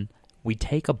one, we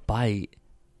take a bite,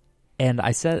 and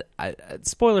I said,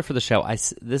 spoiler for the show,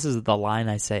 this is the line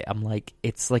I say, I'm like,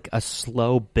 it's like a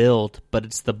slow build, but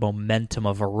it's the momentum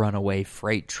of a runaway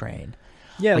freight train.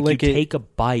 Yeah, like you take a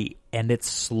bite, and it's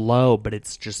slow, but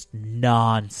it's just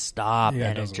nonstop,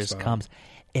 and it just comes.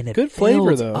 And it good flavor,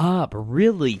 builds though. up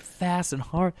really fast and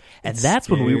hard. And that's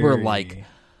when we were like,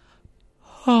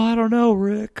 oh, I don't know,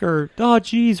 Rick, or, oh,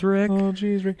 geez, Rick. Oh,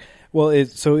 geez, Rick. Well,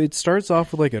 it starts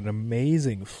off with like an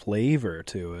amazing flavor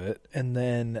to it, and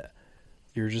then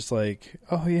you're just like,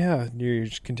 oh, yeah, you're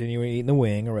just continuing eating the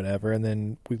wing or whatever, and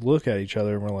then we look at each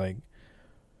other and we're like,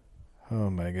 oh,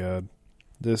 my God,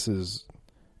 this is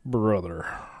brother.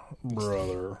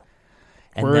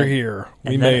 And we're here.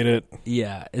 We made it.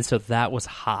 Yeah, and so that was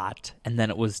hot, and then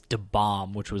it was Da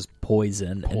Bomb, which was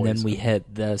poison, and then we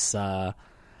hit this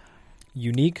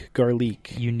Unique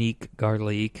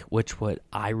Garlic, which what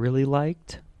I really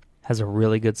liked. Has a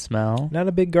really good smell. Not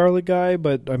a big garlic guy,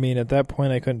 but I mean, at that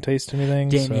point, I couldn't taste anything.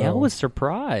 Danielle was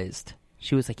surprised.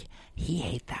 She was like, "He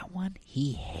hates that one.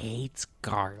 He hates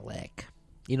garlic."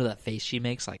 You know that face she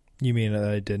makes, like. You mean that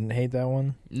I didn't hate that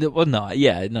one? Well, no.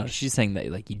 She's saying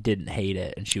that like you didn't hate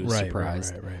it, and she was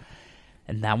surprised. Right.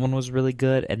 And that one was really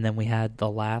good. And then we had the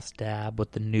last dab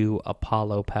with the new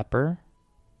Apollo pepper.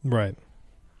 Right.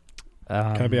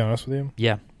 Can I be honest with you?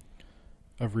 Yeah.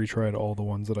 I've retried all the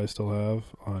ones that I still have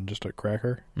on just a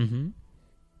cracker. Mm-hmm.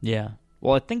 Yeah.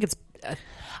 Well, I think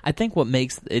what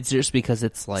makes it's just because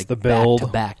it's like the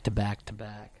build. back to back.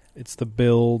 It's the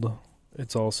build.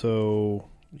 It's also,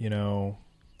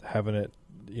 having it,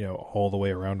 all the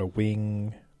way around a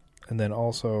wing. And then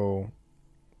also,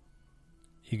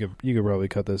 you could probably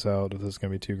cut this out if this is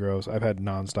going to be too gross. I've had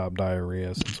nonstop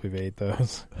diarrhea since we've ate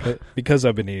those. Because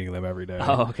I've been eating them every day.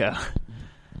 Oh, okay.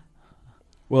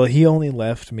 Well, he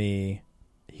left me,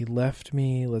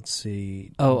 let's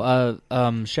see. Oh,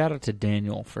 shout out to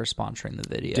Daniel for sponsoring the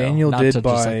video. Daniel Not did to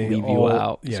buy just, like, leave all, you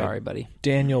out. Yeah, sorry, buddy.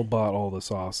 Daniel bought all the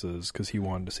sauces because he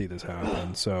wanted to see this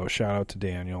happen. So shout out to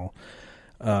Daniel.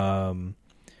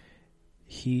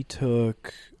 He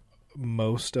took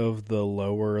most of the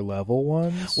lower level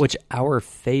ones. Which our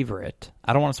favorite,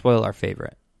 I don't want to spoil our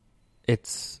favorite.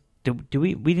 It's, do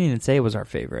we didn't even say it was our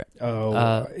favorite.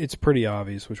 Oh, it's pretty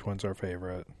obvious which one's our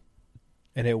favorite.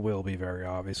 And it will be very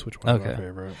obvious which one's our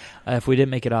favorite. If we didn't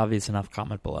make it obvious enough,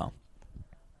 comment below.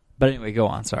 But anyway, go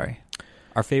on, sorry.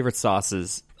 Our favorite sauce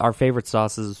is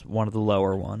one of the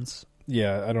lower ones.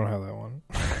 Yeah, I don't have that one.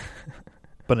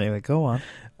 But anyway, go on.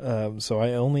 So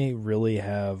I only really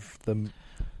have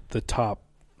the top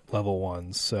level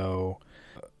ones. So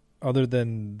other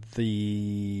than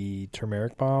the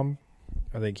turmeric bomb,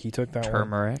 I think he took that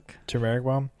one. Turmeric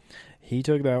Bomb. He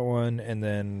took that one, and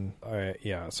then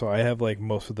so I have like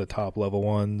most of the top level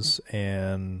ones,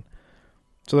 and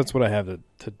so that's what I have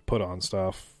to put on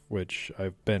stuff, which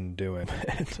I've been doing.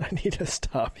 And I need to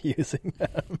stop using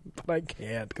them, but I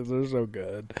can't because they're so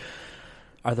good.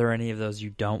 Are there any of those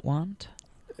you don't want?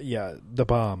 Yeah, the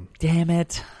bomb. Damn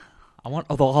it! I want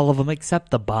all of them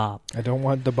except the bomb. I don't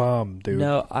want the bomb, dude.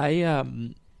 No, I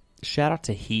shout out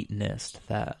to Heatnist.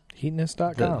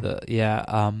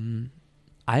 Heatnist.com.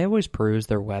 I always peruse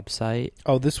their website.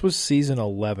 Oh, this was season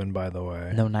 11, by the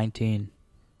way. No, 19.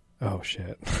 Oh,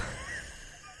 shit.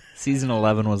 Season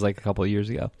 11 was like a couple of years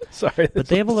ago. Sorry. But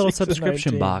they have a little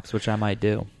subscription 19. box, which I might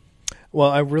do. Well,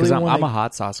 I really want I'm a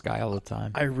hot sauce guy all the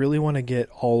time. I really want to get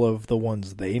all of the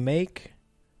ones they make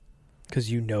because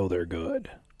they're good.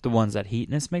 The ones that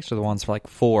Heatness makes or the ones for like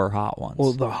 4 hot ones?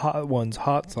 Well, the hot ones,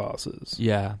 hot sauces.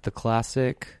 Yeah, the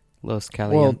classic Los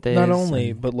Calientes. Well, not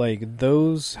only, but like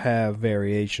those have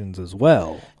variations as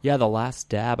well. Yeah, the Last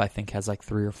Dab I think has like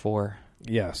 3 or 4.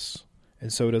 Yes.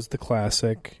 And so does the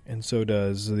classic, and so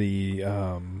does the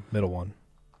middle one.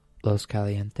 Los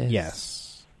Calientes?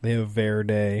 Yes. They have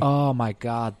Verde. Oh my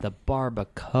god, the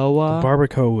Barbacoa. The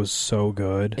Barbacoa was so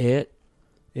good. It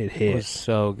hit. was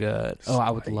so good. Spiced. Oh, I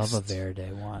would love a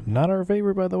Verde one. Not our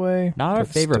favorite, by the way. Not our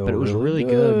favorite, but it was really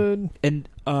good. And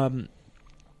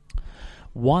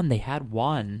they had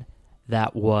one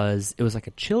that was like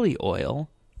a chili oil.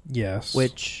 Yes.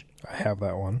 Which I have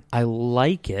that one. I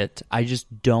like it. I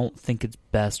just don't think it's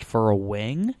best for a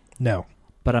wing. No.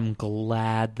 But I'm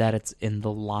glad that it's in the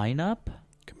lineup.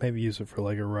 Could maybe use it for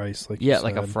like a rice. Like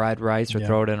a fried rice or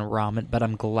throw it in a ramen. But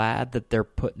I'm glad that they're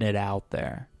putting it out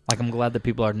there. Like, I'm glad that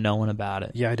people are knowing about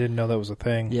it. Yeah, I didn't know that was a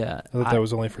thing. Yeah. I thought that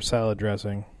was only for salad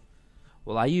dressing.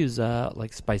 Well, I use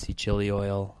like spicy chili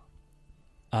oil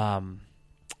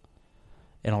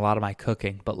in a lot of my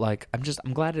cooking, but like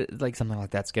I'm glad it, like something like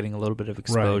that's getting a little bit of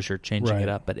exposure, changing it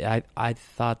up. But I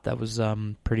thought that was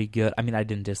pretty good. I mean, I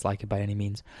didn't dislike it by any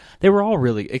means. They were all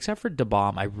really, except for Da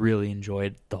Bomb, I really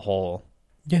enjoyed the whole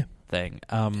thing.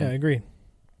 Yeah, I agree.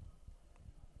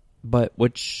 But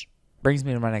which brings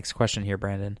me to my next question here,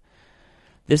 Brandon.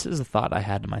 This is a thought I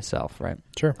had to myself, right?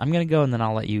 Sure. I'm going to go and then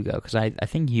I'll let you go because I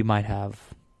think you might have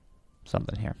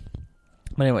something here.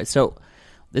 But anyway, so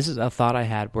this is a thought I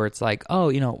had where it's like,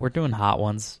 oh, we're doing hot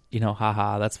ones,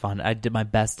 haha, that's fun. I did my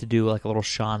best to do like a little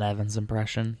Sean Evans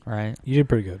impression, right? You did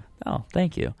pretty good. Oh,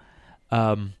 thank you.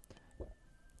 But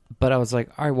I was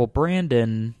like, all right, well,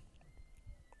 Brandon,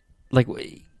 like,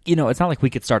 it's not like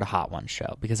we could start a Hot Ones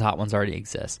show because Hot Ones already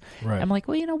exist. Right. I'm like,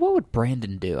 well, what would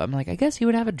Brandon do? I'm like, I guess he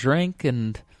would have a drink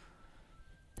and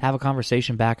have a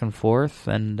conversation back and forth.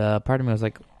 And part of me was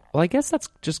like, well, I guess that's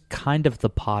just kind of the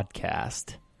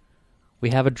podcast.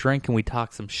 We have a drink and we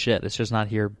talk some shit. It's just not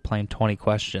here playing 20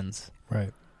 questions.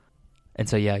 Right. And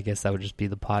so, yeah, I guess that would just be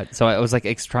the pod. So I was like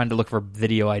trying to look for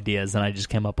video ideas, and I just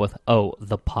came up with,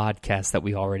 the podcast that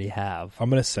we already have. I'm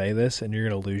going to say this, and you're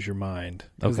going to lose your mind.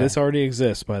 Because Okay. this already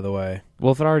exists, by the way.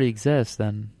 Well, if it already exists,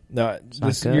 then No, not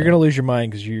good. you're going to lose your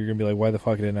mind because you're going to be like, why the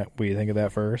fuck didn't we think of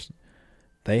that first?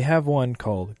 They have one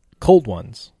called Cold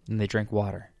Ones. and they drink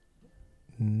water.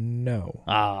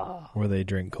 No. Where they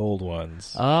drink cold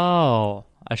ones. Oh,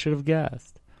 I should have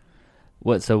guessed.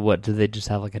 What? So what? Do they just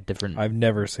have like a different? I've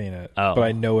never seen it, Oh. but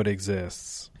I know it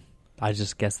exists. I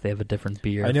just guess they have a different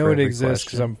beer. I know for it every exists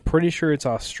because question. I'm pretty sure it's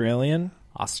Australian,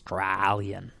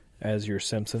 Australian. as your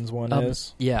Simpsons one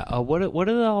is. Yeah. What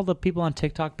are all the people on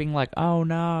TikTok being like? Oh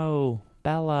no,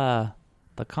 Bella,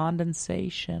 the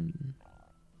condensation.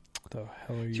 The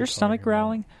hell are you? Is your talking stomach about?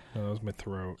 growling? No, that was my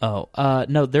throat. Oh,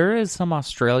 no, there is some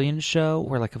Australian show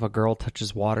where, like, if a girl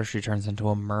touches water, she turns into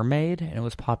a mermaid, and it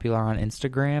was popular on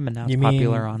Instagram, and now it's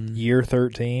popular on... Year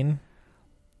 13?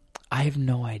 I have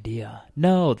no idea.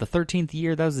 No, the 13th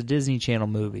Year, that was a Disney Channel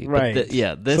movie. Right. But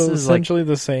this so is essentially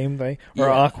the same thing. Or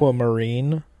Yeah.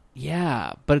 Aquamarine.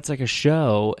 Yeah, but it's like a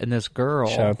show, and this girl...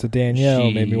 Shout out to Danielle.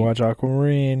 she- Made me watch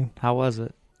Aquamarine. How was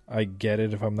it? I get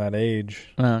it if I'm that age.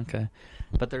 Oh, okay.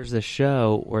 But there's this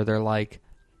show where they're like,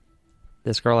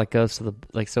 this girl like goes to the,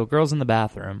 like, so girl's in the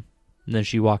bathroom, and then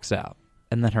she walks out,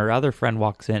 and then her other friend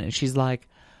walks in, and she's like,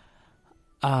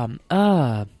 so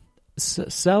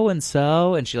and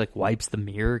so, and she like wipes the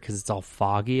mirror because it's all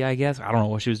foggy, I guess. I don't know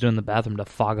what she was doing in the bathroom to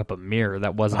fog up a mirror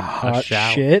that wasn't a Hot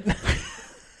shower. shit.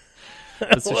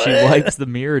 So she wipes the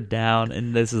mirror down,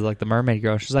 and this is like the mermaid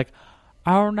girl. She's like,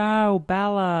 oh no,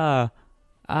 Bella.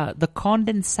 The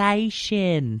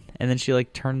condensation, and then she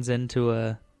like turns into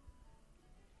a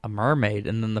mermaid,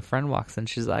 and then the friend walks in.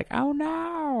 She's like, "Oh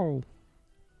no!"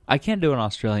 I can't do an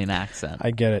Australian accent.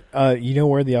 I get it. You know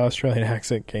where the Australian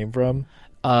accent came from?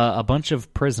 A bunch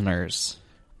of prisoners.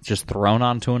 just thrown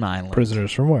onto an island.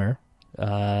 Prisoners from where?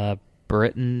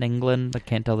 Britain, England. I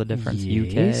can't tell the difference.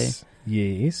 Yes.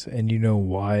 Yes. And you know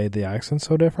why the accent's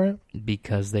so different? UK.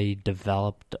 Because they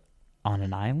developed on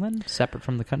an island separate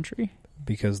from the country?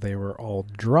 Because they were all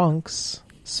drunks.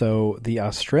 So the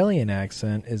Australian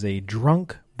accent is a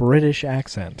drunk British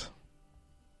accent.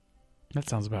 That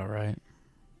sounds about right.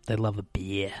 They love a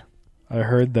beer. I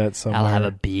heard that somewhere. I'll have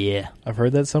a beer. I've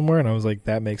heard that somewhere, and I was like,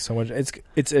 that makes so much...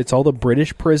 It's all the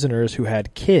British prisoners who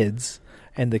had kids,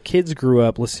 and the kids grew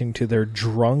up listening to their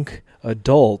drunk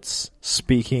adults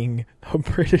speaking a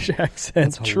British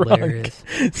accent. That's drunk. Hilarious.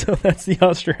 So that's the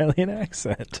Australian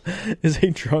accent, is a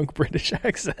drunk British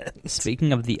accent.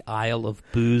 Speaking of the Isle of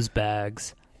Booze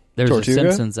Bags, there's Tortuga? a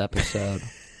Simpsons episode.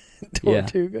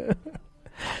 Tortuga. Yeah.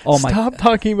 Oh my! Stop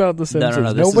talking about The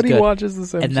Simpsons. No, Nobody watches The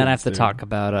Simpsons. And then I have to talk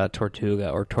about Tortuga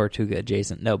or Tortuga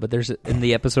adjacent. No, but there's in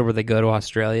the episode where they go to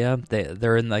Australia,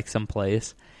 they're in like some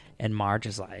place, and Marge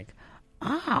is like,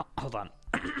 "Oh, hold on,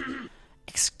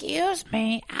 excuse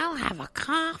me, I'll have a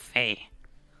coffee."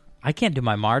 I can't do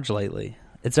my Marge lately.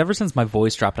 It's ever since my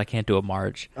voice dropped, I can't do a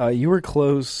Marge. You were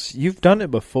close. You've done it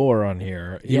before on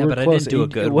here. Yeah, but close. I didn't do a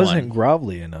good one. It wasn't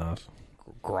grovelly enough.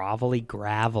 Gravelly.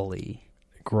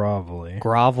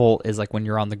 Grovel is like when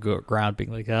you're on the ground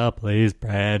being like, "Oh, please,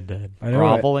 Brandon."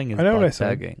 Groveling is butt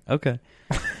begging. Okay.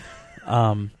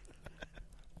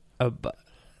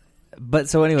 But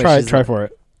so anyway, try for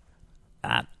it.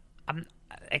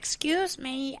 Excuse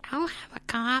me, I'll have a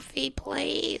coffee,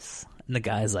 please. And the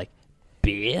guy's like,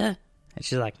 "Beer?" And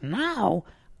she's like, "No,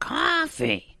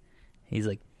 coffee." He's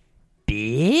like,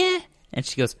 "Beer?" And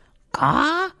she goes,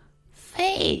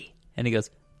 "Coffee." And he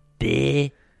goes, "Beer?"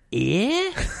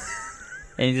 And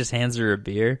he just hands her a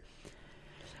beer.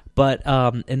 But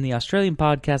in the Australian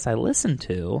podcast I listen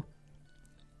to,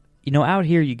 you know, out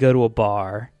here you go to a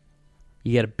bar,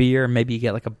 you get a beer, maybe you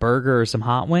get like a burger or some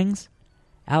hot wings.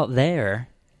 Out there,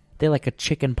 they like a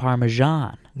chicken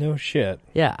parmesan. No shit.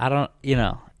 Yeah, I don't,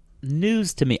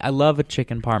 news to me. I love a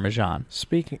chicken parmesan.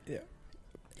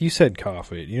 You said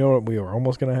coffee. You know what we were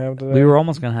almost going to have today? We were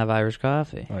almost going to have Irish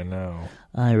coffee. I know.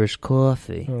 Irish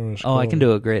coffee. I can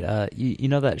do a great... you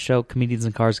know that show, Comedians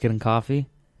in Cars Getting Coffee?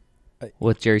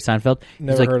 With Jerry Seinfeld?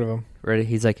 Never heard of him. Ready?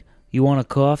 He's like, "You want a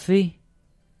coffee?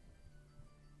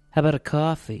 How about a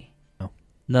coffee?" No,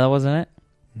 that wasn't it?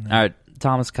 No. All right,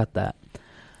 Thomas, cut that.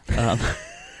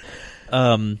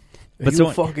 But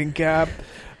you fucking cap.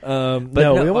 But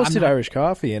no, we almost did Irish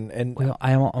coffee, and well,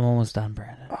 I'm almost done,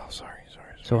 Brandon. Oh, sorry.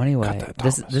 So anyway,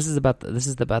 this is about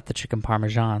the chicken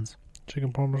parmesans.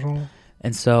 Chicken parmesan.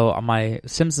 And so on my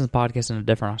Simpsons podcast and a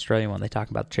different Australian one, they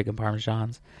talk about chicken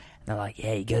parmesans. And they're like,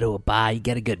 "Yeah, you go to a bar, you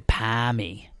get a good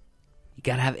palmy. You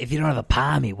gotta have. If you don't have a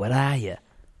palmy, what are you?"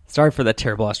 Sorry for that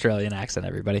terrible Australian accent,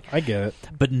 everybody. I get it.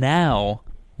 But now,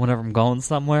 whenever I'm going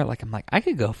somewhere, I'm like, I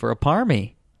could go for a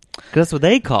parmy, because that's what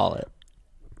they call it.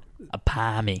 A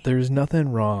palmy. There's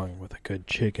nothing wrong with a good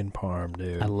chicken parm,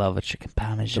 dude. I love a chicken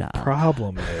parmesan. The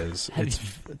problem is,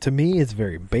 to me, it's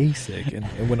very basic. And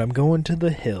when I'm going to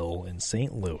the Hill in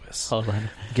St. Louis,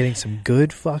 getting some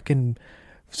good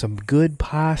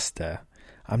pasta,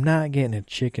 I'm not getting a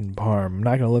chicken parm. I'm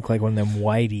not going to look like one of them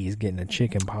whiteys getting a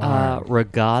chicken parm.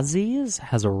 Ragazzi's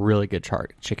has a really good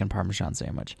chicken parmesan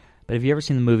sandwich. But have you ever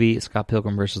seen the movie Scott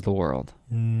Pilgrim vs. the World?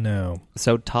 No.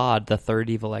 So Todd, the third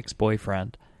evil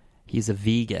ex-boyfriend, he's a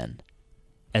vegan.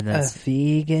 And then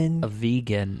a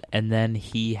vegan? And then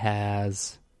he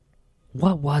has...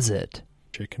 What was it?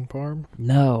 Chicken parm?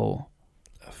 No.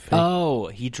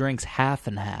 He drinks half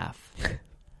and half.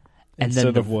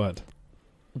 Instead of what?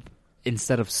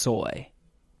 Instead of soy.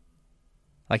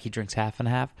 Like he drinks half and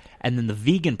half. And then the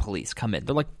vegan police come in.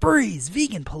 They're like, "Freeze,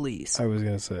 vegan police." I was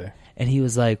going to say. And he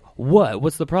was like, "What?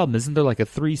 What's the problem? Isn't there like a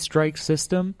 3-strike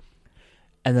system?"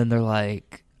 And then they're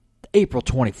like, "April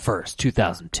 21st,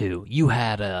 2002, you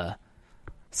had a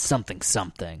something.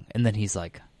 And then he's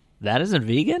like, "That isn't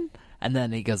vegan?" And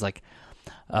then he goes like,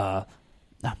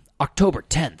 "October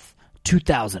 10th,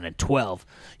 2012,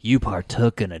 you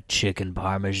partook in a chicken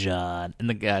parmesan." And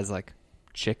the guy's like,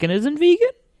 "Chicken isn't vegan?"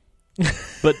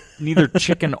 But neither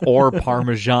chicken or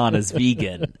parmesan is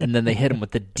vegan. And then they hit him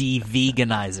with the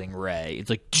de-veganizing ray. It's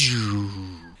like,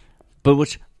 but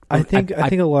which I think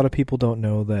a lot of people don't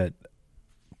know that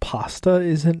pasta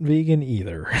isn't vegan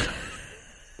either.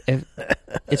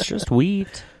 It's just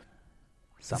wheat.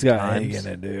 Sometimes. It's got egg in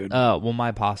it, dude. Oh, well,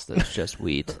 my pasta is just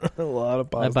wheat. A lot of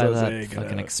pasta. I buy that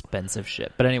fucking expensive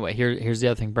shit. But anyway, here's the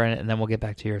other thing, Brandon, and then we'll get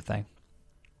back to your thing.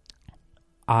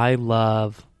 I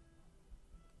love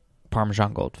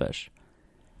Parmesan goldfish.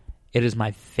 It is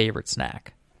my favorite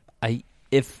snack.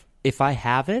 If I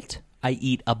have it, I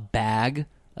eat a bag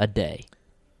a day.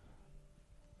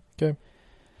 Okay.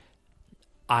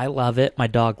 I love it. My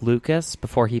dog Lucas,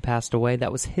 before he passed away,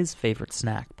 that was his favorite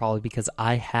snack, probably because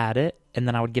I had it, and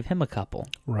then I would give him a couple.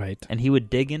 Right. And he would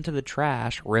dig into the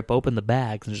trash, rip open the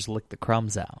bags, and just lick the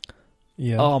crumbs out.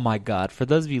 Yeah. Oh, my God. For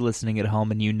those of you listening at home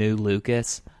and you knew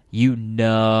Lucas, you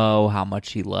know how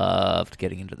much he loved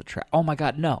getting into the trash. Oh, my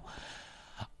God, no.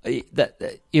 We're just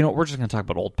going to talk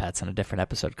about old pets in a different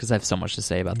episode because I have so much to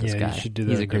say about this guy. You should do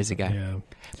that. He's a crazy guy. Yeah.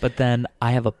 But then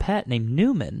I have a pet named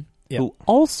Newman who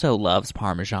also loves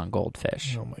Parmesan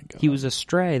goldfish. Oh, my God. He was a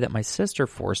stray that my sister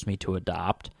forced me to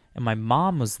adopt, and my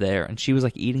mom was there, and she was,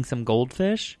 like, eating some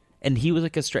goldfish, and he was,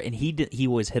 like, a stray, and he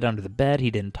always hid under the bed. He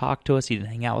didn't talk to us. He didn't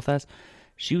hang out with us.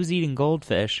 She was eating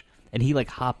goldfish, and he, like,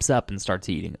 hops up and starts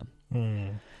eating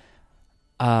them.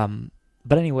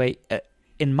 But anyway,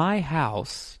 in my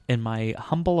house, in my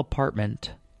humble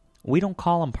apartment, we don't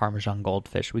call them Parmesan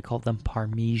goldfish. We call them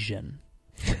Parmesan.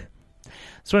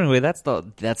 So anyway, that's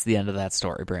the end of that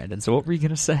story, Brandon. So what were you going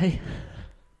to say?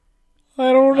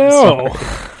 I don't know.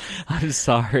 I'm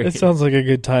sorry. It sounds like a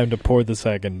good time to pour the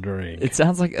second drink. It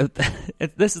sounds like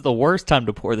this is the worst time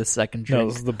to pour the second drink. No,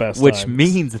 this is the best which time.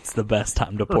 means it's the best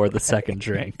time to pour the second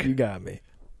drink. You got me.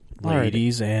 Alrighty.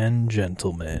 Ladies and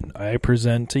gentlemen, I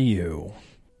present to you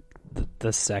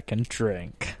The second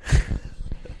drink.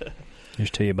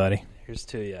 Here's to you, buddy. Here's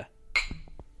to you.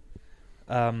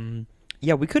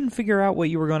 Yeah, we couldn't figure out what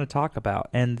you were going to talk about,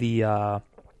 and both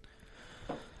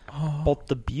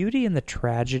the beauty and the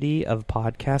tragedy of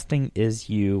podcasting is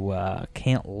you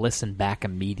can't listen back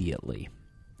immediately.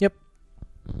 Yep.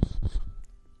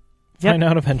 Find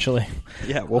out eventually.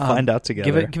 Yeah, we'll find out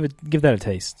together. Give that a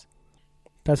taste.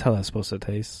 That's how that's supposed to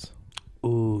taste.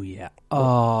 Ooh, yeah.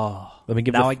 Oh, Let me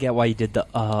give. I get why you did the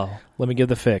oh. Let me give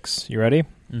the fix. You ready?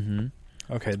 Mm-hmm.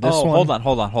 Okay. This one.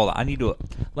 Hold on. I need to.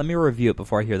 Let me review it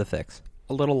before I hear the fix.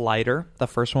 A little lighter. The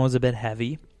first one was a bit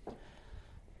heavy.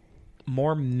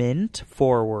 More mint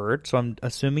forward, so I'm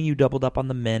assuming you doubled up on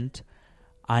the mint.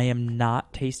 I am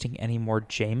not tasting any more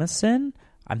Jameson.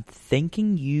 I'm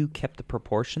thinking you kept the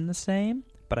proportion the same,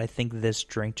 but I think this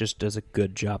drink just does a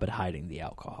good job at hiding the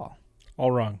alcohol.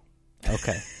 All wrong.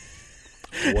 Okay.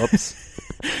 Whoops.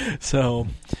 So,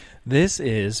 this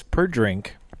is per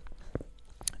drink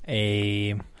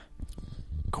a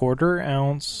quarter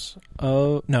ounce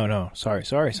of... No. Sorry.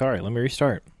 Let me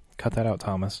restart. Cut that out,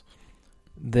 Thomas.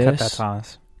 Cut that,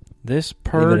 Thomas. This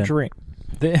per drink...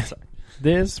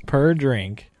 This per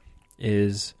drink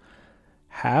is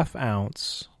half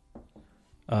ounce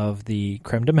of the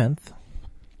creme de menthe.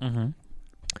 Mm-hmm.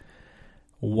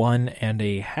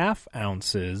 1.5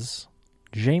 ounces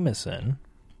Jameson.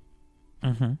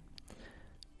 Mm-hmm.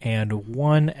 And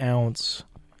 1 ounce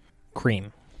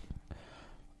cream.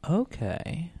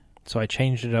 Okay. So I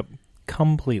changed it up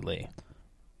completely.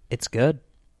 It's good.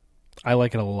 I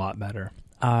like it a lot better.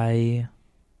 The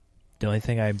only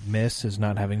thing I miss is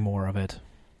not having more of it.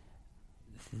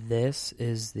 This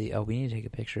is the... Oh, we need to take a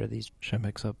picture of these. Should I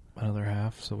mix up another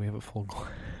half so we have a full glass?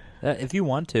 If you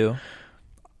want to.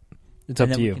 It's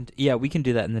up to you. We can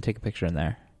do that and then take a picture in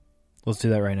there. Let's do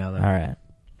that right now then. All right.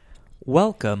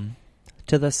 Welcome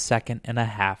to the second and a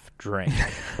half drink.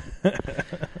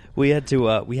 We had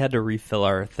to refill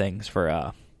our things for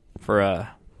a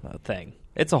thing.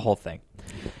 It's a whole thing.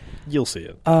 You'll see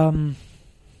it.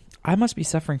 I must be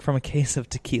suffering from a case of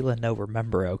tequila no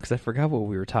remembero because I forgot what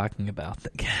we were talking about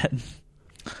again.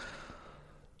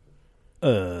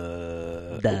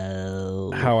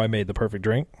 No. How I made the perfect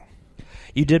drink?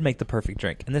 You did make the perfect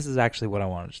drink, and this is actually what I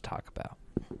wanted to talk about.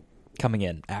 Coming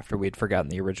in after we had forgotten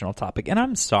the original topic. And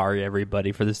I'm sorry,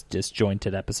 everybody, for this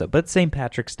disjointed episode, but it's St.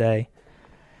 Patrick's Day.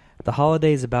 The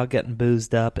holiday is about getting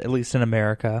boozed up, at least in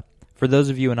America. For those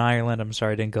of you in Ireland, I'm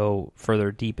sorry I didn't go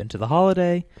further deep into the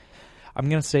holiday. I'm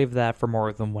going to save that for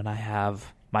more than when I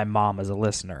have my mom as a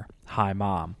listener. Hi,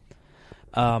 Mom.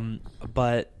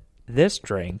 But this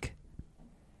drink,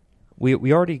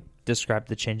 we already described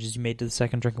the changes you made to the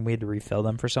second drink, and we had to refill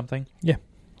them for something. Yeah.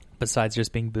 Besides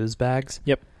just being booze bags.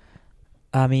 Yep.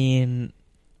 I mean,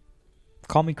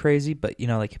 call me crazy, but,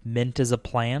 like mint is a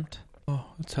plant. Oh,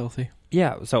 it's healthy.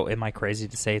 Yeah, so am I crazy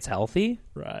to say it's healthy?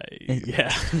 Right.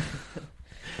 Yeah.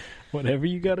 Whatever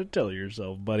you got to tell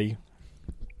yourself, buddy.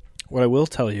 What I will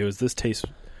tell you is this tastes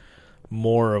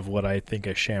more of what I think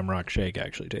a Shamrock Shake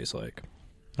actually tastes like.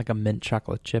 Like a mint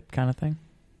chocolate chip kind of thing?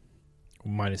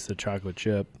 Minus the chocolate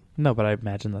chip. No, but I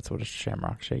imagine that's what a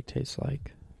Shamrock Shake tastes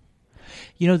like.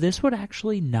 This would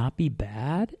actually not be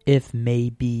bad if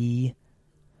maybe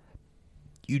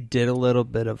you did a little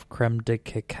bit of creme de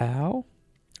cacao.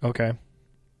 Okay.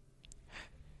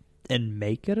 and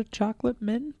make it a chocolate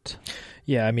mint.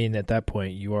 Yeah, I mean, at that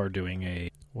point, you are doing a,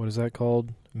 what is that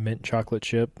called? Mint chocolate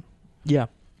chip? Yeah.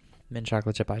 Mint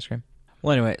chocolate chip ice cream.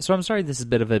 Well, anyway, so I'm sorry this is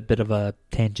a bit of a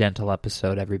tangential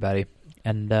episode, everybody.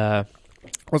 And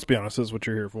let's be honest, this is what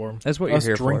you're here for. That's what you're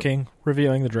here drinking,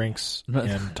 reviewing the drinks,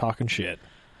 and talking shit.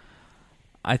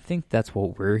 I think that's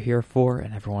what we're here for,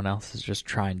 and everyone else is just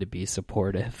trying to be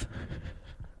supportive.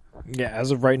 Yeah,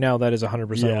 as of right now, that is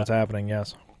 100% what's happening,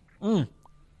 yes.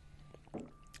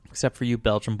 Except for you,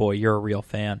 Belgian boy, you're a real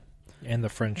fan. And the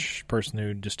French person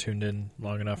who just tuned in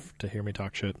long enough to hear me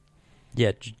talk shit.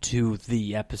 Yeah, to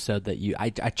the episode that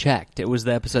I checked. It was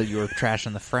the episode you were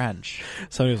trashing the French.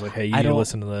 Somebody was like, hey, you need to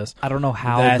listen to this. I don't know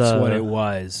how that's what it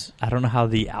was. I don't know how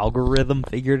the algorithm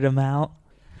figured him out.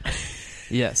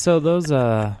 Yeah, so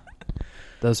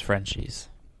those Frenchies.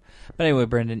 But anyway,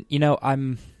 Brendan,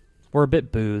 we're a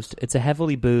bit boozed. It's a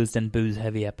heavily boozed and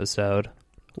booze-heavy episode.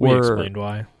 We explained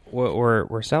why.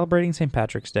 We're celebrating St.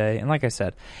 Patrick's Day, and like I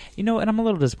said, and I'm a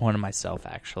little disappointed in myself,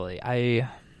 actually. I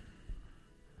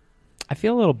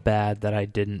feel a little bad that I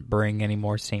didn't bring any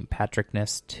more St.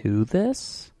 Patrickness to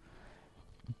this,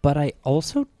 but I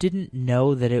also didn't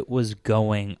know that it was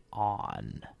going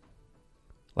on.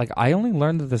 Like, I only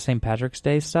learned that the St. Patrick's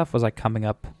Day stuff was, like, coming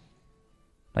up.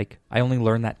 Like, I only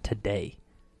learned that today.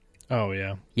 Oh,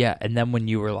 yeah. Yeah, and then when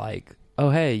you were like, oh,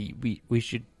 hey, we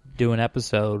should do an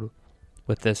episode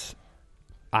with this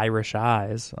Irish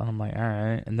Eyes, and I'm like, all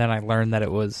right. And then I learned that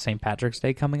it was St. Patrick's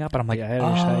Day coming up, and I'm like, Irish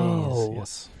Eyes,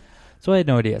 yes. So I had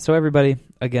no idea. So everybody,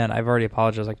 again, I've already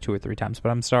apologized like 2 or 3 times, but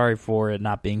I'm sorry for it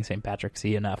not being St. Patrick's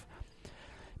Day enough.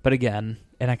 But again,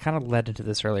 and I kind of led into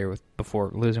this earlier before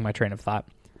losing my train of thought,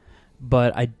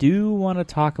 but I do want to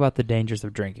talk about the dangers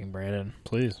of drinking, Brandon.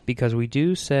 Please. Because we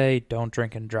do say don't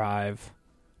drink and drive.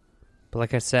 But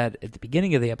like I said at the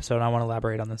beginning of the episode, and I want to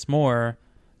elaborate on this more,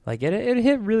 like it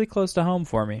hit really close to home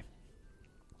for me.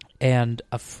 And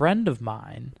a friend of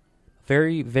mine,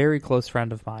 very, very close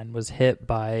friend of mine, was hit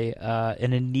by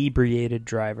an inebriated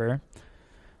driver,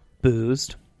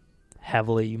 boozed,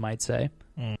 heavily, you might say.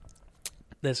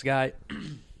 This guy,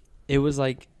 it was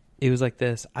like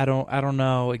this. I don't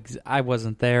know. I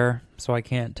wasn't there, so I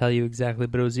can't tell you exactly.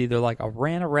 But it was either like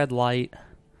ran a red light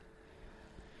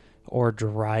or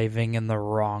driving in the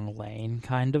wrong lane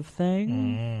kind of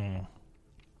thing,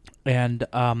 and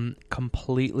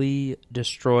completely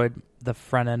destroyed the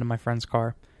front end of my friend's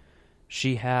car.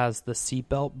 She has the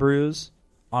seatbelt bruise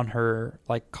on her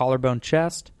like collarbone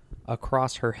chest,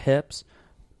 across her hips,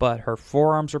 but her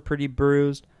forearms are pretty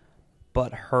bruised.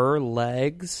 But her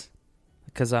legs,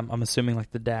 because I'm assuming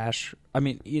like the dash. I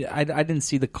mean, I didn't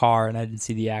see the car and I didn't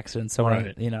see the accident, so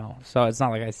right. So it's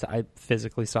not like I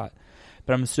physically saw it.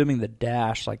 But I'm assuming the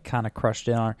dash like kind of crushed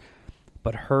in on her.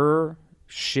 But her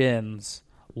shins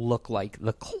look like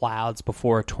the clouds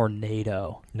before a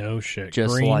tornado. No shit.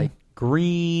 Just like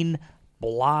green,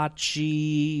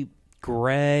 blotchy,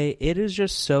 gray. It is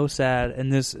just so sad.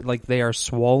 And this, like, they are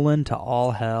swollen to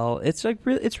all hell. It's like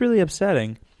it's really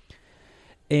upsetting.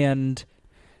 And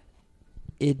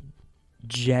it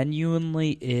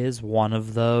genuinely is one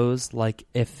of those, like,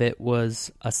 if it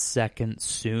was a second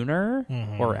sooner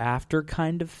or after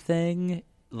kind of thing,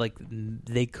 like,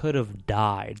 they could have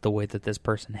died the way that this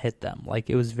person hit them. Like,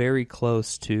 it was very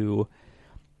close to,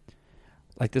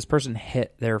 like, this person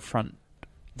hit the front.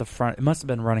 It must have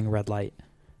been running a red light,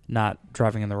 not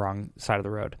driving in the wrong side of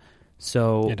the road.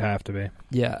 So it'd have to be.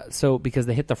 Yeah, so because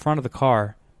they hit the front of the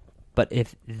car, but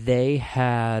if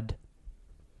it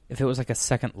was like a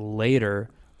second later,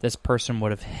 this person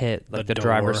would have hit like the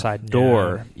driver's side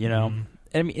door, you know?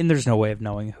 Mm-hmm. I mean, and there's no way of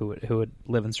knowing who would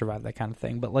live and survive that kind of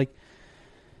thing. But like,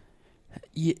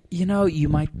 you know, you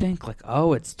might think like,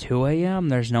 oh, it's 2 a.m.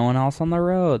 There's no one else on the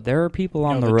road. There are people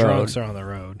on the road. The drunks are on the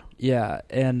road. Yeah,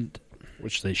 and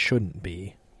which they shouldn't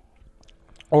be.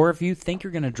 Or if you think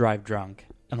you're going to drive drunk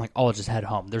and like, oh, I'll just head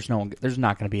home. There's not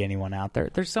going to be anyone out there.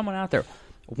 There's someone out there.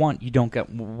 One, you don't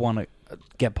want to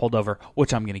get pulled over,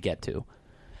 which I'm going to get to.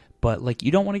 But like,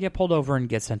 you don't want to get pulled over and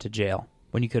get sent to jail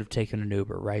when you could have taken an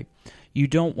Uber, right? You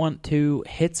don't want to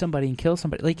hit somebody and kill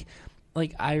somebody.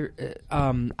 Like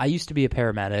I used to be a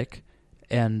paramedic,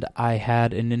 and I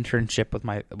had an internship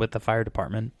with the fire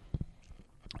department,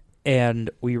 and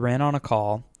we ran on a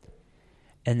call,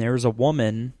 and there was a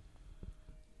woman,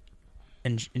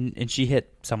 and she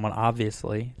hit someone.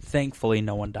 Obviously, thankfully,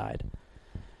 no one died.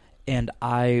 And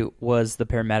I was the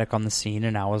paramedic on the scene,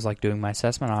 and I was like doing my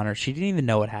assessment on her. She didn't even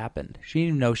know what happened. She didn't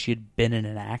even know she had been in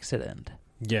an accident.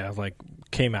 Yeah, like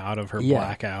came out of her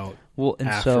blackout. Well, and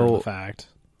after the fact.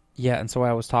 Yeah, and so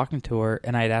I was talking to her,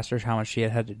 and I had asked her how much she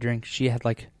had to drink. She had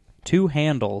like 2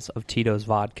 handles of Tito's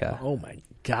vodka. Oh my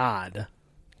God.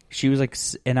 She was like,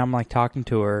 and I'm like talking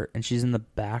to her, and she's in the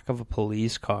back of a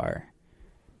police car,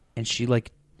 and she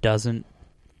like doesn't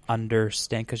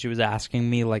understand because she was asking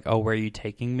me like, "Oh, where are you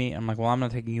taking me?" I'm like, "Well, I'm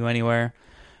not taking you anywhere,"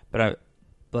 but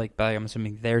I'm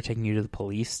assuming they're taking you to the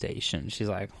police station. She's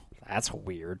like, "That's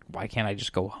weird. Why can't I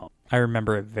just go home?" I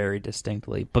remember it very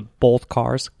distinctly, but both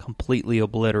cars completely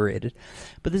obliterated.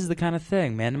 But this is the kind of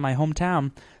thing, man. In my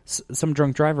hometown, some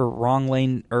drunk driver, wrong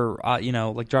lane, or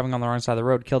like driving on the wrong side of the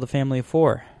road, killed a family of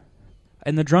 4.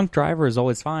 And the drunk driver is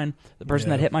always fine. The person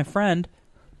that hit my friend,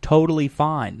 totally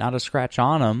fine, not a scratch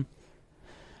on him.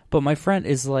 But my friend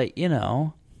is like,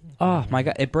 oh my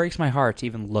God, it breaks my heart to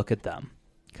even look at them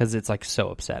because it's like so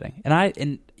upsetting.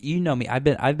 And you know me, I've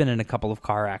been in a couple of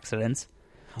car accidents.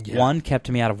 Yeah. One kept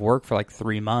me out of work for like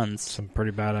 3 months. Some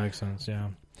pretty bad accidents, yeah.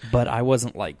 But I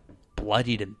wasn't like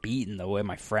bloodied and beaten the way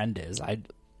my friend is.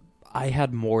 I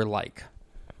had more like,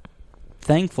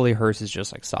 thankfully hers is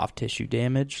just like soft tissue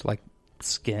damage, like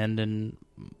skin and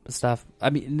stuff.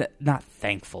 I mean, not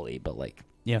thankfully, but like,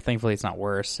 thankfully it's not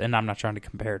worse. And I'm not trying to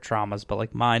compare traumas, but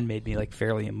like mine made me like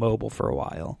fairly immobile for a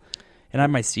while. And I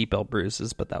had my seatbelt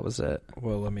bruises, but that was it.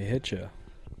 Well, let me hit you.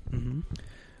 Mm-hmm.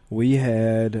 We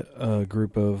had a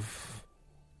group of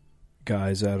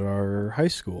guys at our high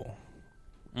school.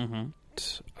 Mm-hmm.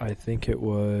 I think it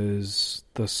was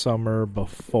the summer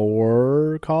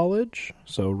before college,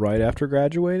 so right after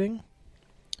graduating.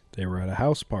 They were at a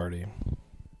house party.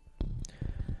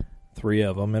 3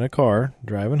 of them in a car,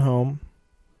 driving home.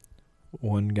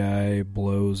 One guy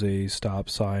blows a stop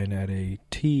sign at a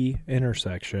T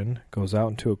intersection, goes out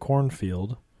into a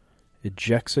cornfield,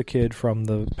 ejects a kid from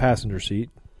the passenger seat,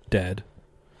 dead.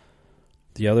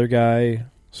 The other guy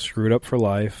screwed up for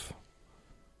life,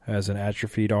 has an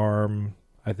atrophied arm.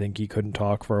 I think he couldn't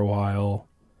talk for a while.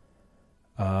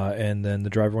 And then the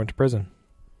driver went to prison.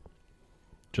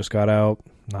 Just got out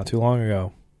not too long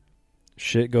ago.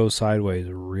 Shit goes sideways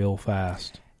real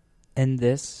fast. And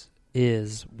this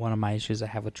is one of my issues I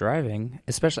have with driving,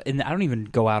 especially, and I don't even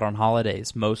go out on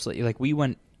holidays mostly. Like we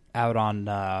went out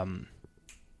on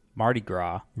Mardi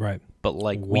Gras. Right. But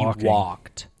like Walking. we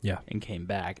walked and came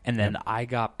back. And then I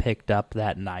got picked up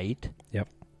that night. Yep.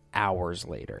 Hours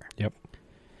later. Yep.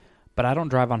 But I don't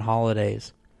drive on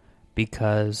holidays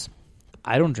because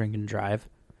I don't drink and drive.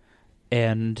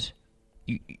 And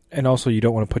also you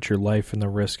don't want to put your life in the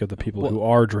risk of the people who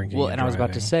are drinking and driving. I was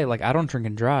about to say, like, I don't drink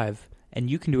and drive, and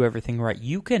you can do everything right.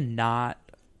 You cannot...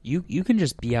 You can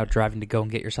just be out driving to go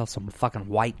and get yourself some fucking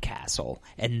White Castle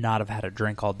and not have had a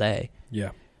drink all day.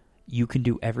 Yeah. You can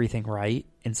do everything right,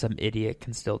 and some idiot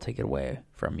can still take it away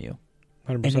from you.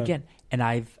 100%. And again, and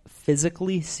I've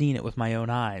physically seen it with my own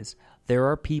eyes. There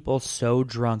are people so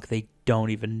drunk they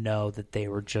don't even know that they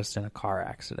were just in a car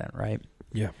accident, right?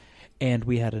 Yeah. And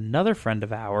we had another friend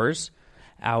of ours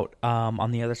out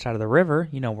on the other side of the river,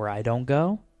 where I don't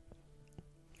go.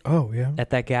 Oh, yeah. At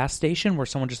that gas station where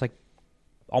someone just like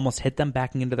almost hit them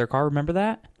backing into their car. Remember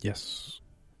that? Yes.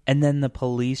 And then the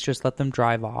police just let them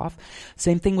drive off.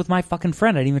 Same thing with my fucking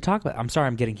friend. I didn't even talk about it. I'm sorry,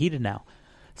 I'm getting heated now.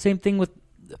 Same thing with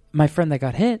my friend that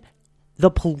got hit.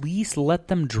 The police let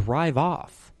them drive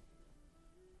off.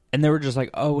 And they were just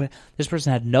like, oh, this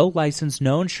person had no license,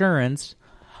 no insurance,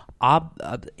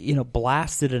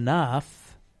 blasted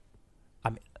enough.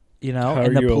 How and are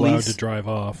the you police, allowed to drive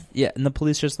off? Yeah, and the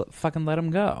police just fucking let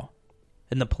him go.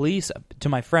 And the police, to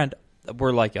my friend,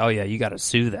 were like, oh, yeah, you got to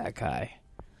sue that guy.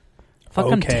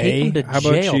 Fucking take him to How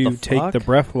jail. about you take the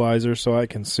breathalyzer so I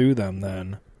can sue them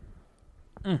then?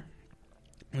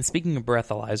 And speaking of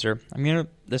breathalyzer,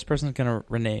 this person's gonna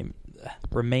remain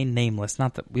nameless.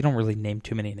 Not that we don't really name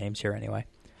too many names here anyway.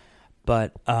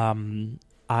 But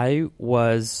I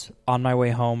was on my way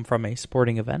home from a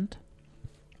sporting event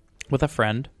with a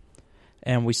friend,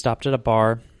 and we stopped at a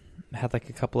bar, had like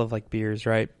a couple of like beers,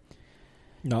 right?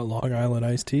 Not Long Island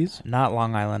iced teas? Not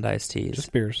Long Island iced teas.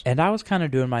 Just beers. And I was kind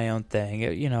of doing my own thing.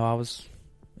 I was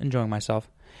enjoying myself.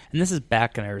 And this is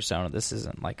back in Arizona. This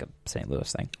isn't like a St.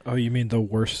 Louis thing. Oh, you mean the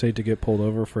worst state to get pulled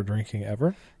over for drinking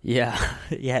ever? Yeah.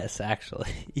 Yes, actually.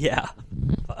 Yeah.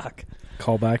 Fuck.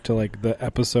 Call back to like the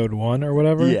episode 1 or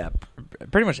whatever? Yeah.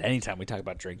 Pretty much anytime we talk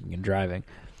about drinking and driving.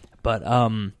 But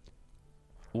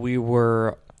we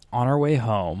were on our way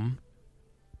home,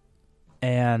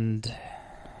 and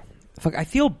fuck, I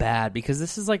feel bad because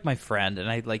this is like my friend, and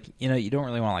I like, you don't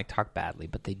really want to like talk badly,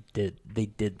 but they did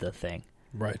the thing.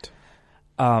 Right.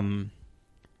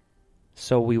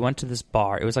 So we went to this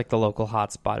bar. It was like the local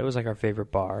hotspot. It was like our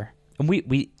favorite bar. And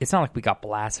we it's not like we got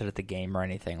blasted at the game or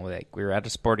anything. Like we were at a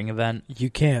sporting event.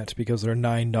 You can't because they're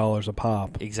 $9 a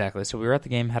pop. Exactly. So we were at the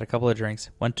game, had a couple of drinks,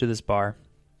 went to this bar.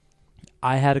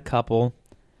 I had a couple.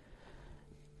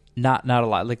 Not a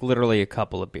lot, like literally a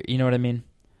couple of beers. You know what I mean?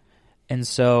 And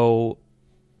so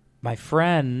my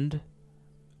friend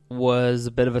was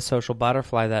a bit of a social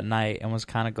butterfly that night and was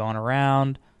kind of going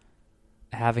around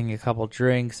having a couple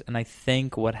drinks. And I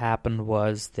think what happened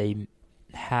was they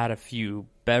had a few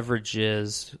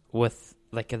beverages with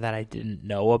like that I didn't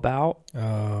know about.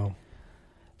 Oh.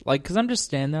 Like, because I'm just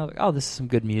standing there like, oh, this is some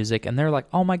good music. And they're like,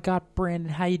 oh, my God,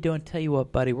 Brandon, how you doing? Tell you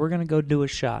what, buddy, we're going to go do a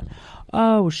shot.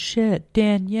 Oh, shit,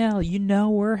 Danielle, you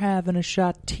know we're having a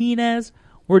shot. Tinez,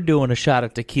 we're doing a shot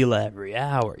of tequila every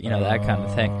hour. You know, that kind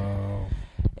of thing.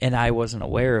 And I wasn't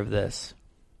aware of this.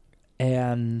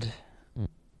 And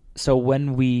so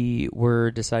when we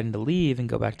were deciding to leave and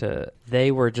go back to,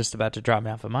 they were just about to drop me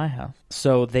off at my house.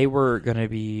 So they were going to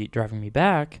be driving me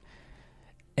back.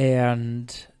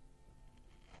 And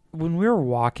when we were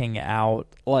walking out,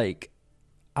 like,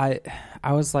 I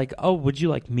was like, oh, would you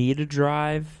like me to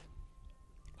drive?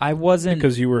 I wasn't,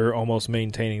 because you were almost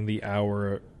maintaining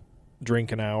the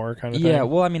drink an hour kind of thing. Yeah,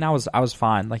 well, I mean, I was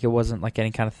fine. Like, it wasn't like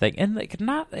any kind of thing, and like and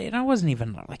I wasn't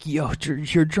even like, yo,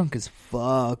 you're drunk as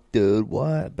fuck, dude.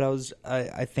 What? But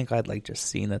I think I'd like just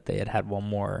seen that they had one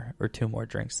more or two more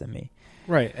drinks than me.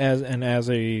 Right, as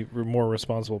a more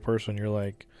responsible person, you're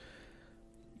like,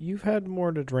 you've had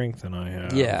more to drink than I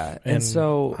have. Yeah, and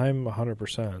so I'm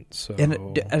 100%. So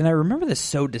and I remember this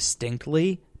so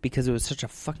distinctly because it was such a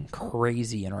fucking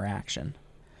crazy interaction.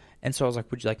 And so I was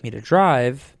like, "Would you like me to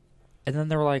drive?" And then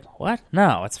they were like, "What?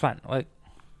 No, it's fine. Like,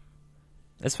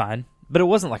 it's fine." But it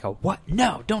wasn't like a what?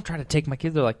 No, don't try to take my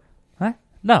kids. They're like, "Huh?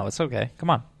 No, it's okay.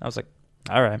 Come on." I was like,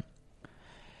 "All right."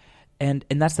 And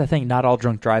that's the thing. Not all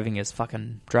drunk driving is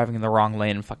fucking driving in the wrong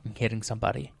lane and fucking hitting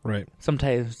somebody. Right.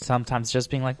 Sometimes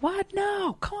just being like, "What?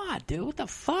 No, come on, dude. What the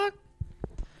fuck?"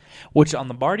 Which on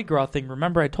the Mardi Gras thing,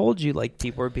 remember I told you, like,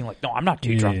 people were being like, "No, I'm not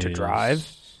too drunk to drive."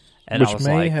 And which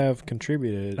may have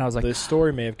contributed. I was like, this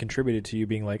story may have contributed to you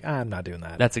being like, I'm not doing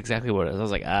that. That's exactly what it is. I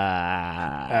was like,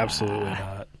 absolutely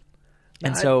not.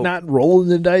 And so not rolling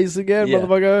the dice again,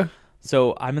 motherfucker.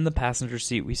 So I'm in the passenger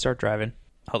seat. We start driving.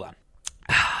 Hold on.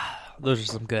 Those are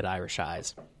some good Irish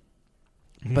eyes.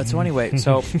 But so anyway,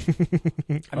 so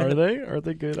are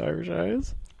they good Irish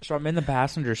eyes? So I'm in the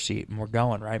passenger seat and we're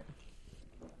going, right?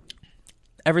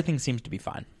 Everything seems to be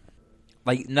fine.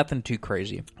 Like, nothing too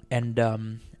crazy. And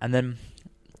then,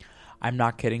 I'm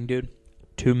not kidding, dude,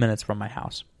 2 minutes from my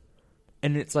house.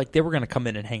 And it's like they were going to come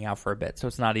in and hang out for a bit. So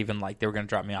it's not even like they were going to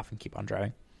drop me off and keep on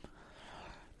driving.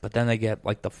 But then they get,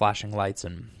 like, the flashing lights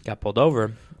and got pulled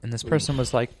over. And this person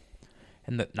was like,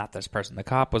 not this person, the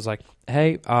cop was like,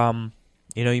 hey,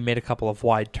 you made a couple of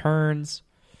wide turns.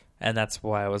 And that's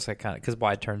why I was like, because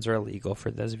wide turns are illegal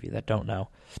for those of you that don't know.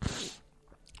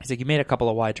 He's like, you made a couple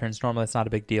of wide turns. Normally it's not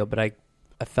a big deal, but I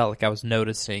felt like I was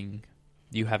noticing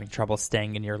you having trouble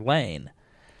staying in your lane.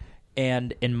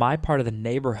 And in my part of the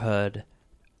neighborhood,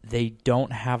 they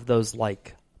don't have those,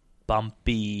 like,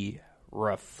 bumpy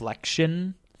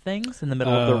reflection things in the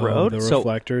middle of the road. The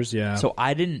reflectors, yeah. So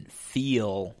I didn't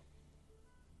feel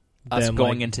us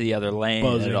going like, into the other lane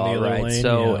at all, right? Lane,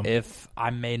 so yeah. if I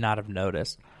may not have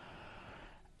noticed.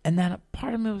 And then a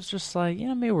part of me was just like,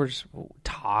 maybe we're just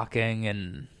talking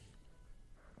and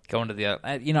going to the other,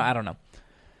 I don't know.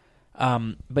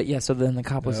 But yeah, so then the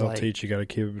cop was like, teach you got to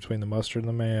keep it between the mustard and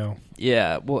the mayo.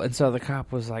 Yeah, well, and so the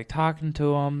cop was like talking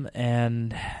to him,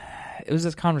 and it was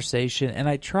this conversation, and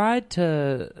I tried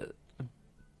to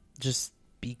just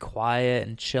be quiet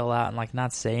and chill out and like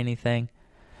not say anything.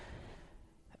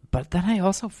 But then I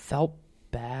also felt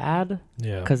bad.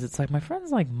 Yeah. Because it's like my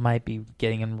friends like might be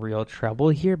getting in real trouble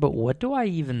here, but what do I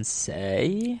even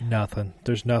say? Nothing.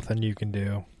 There's nothing you can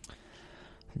do.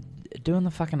 Doing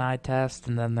the fucking eye test,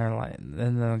 and then they're like,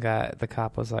 and then the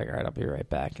cop was like, all right, I'll be right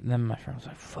back. And then my friend was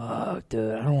like, fuck,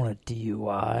 dude, I don't want a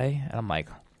DUI. And I'm like,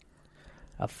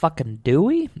 a fucking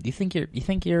Dewey? You think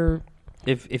you're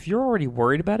if you're already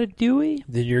worried about a Dewey,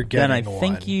 then you're getting then I one.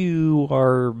 think you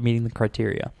are meeting the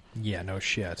criteria. Yeah, no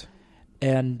shit.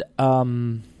 And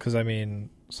because I mean,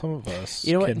 some of us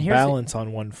can balance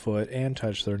on one foot and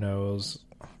touch their nose.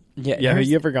 Yeah. Have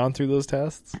you ever gone through those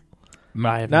tests?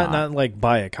 I have not like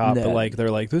by a cop, but like they're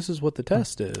like, this is what the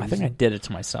test is. I think I did it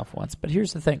to myself once. But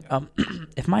here's the thing: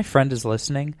 if my friend is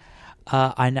listening,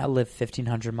 I now live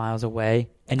 1,500 miles away,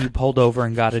 and you pulled over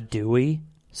and got a Dewey,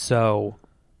 so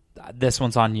this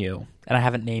one's on you, and I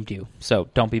haven't named you, so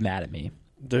don't be mad at me.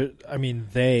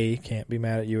 They can't be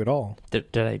mad at you at all.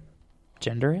 Did I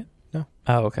gender it? No.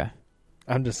 Oh, okay.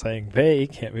 I'm just saying they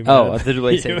can't be mad at you. Did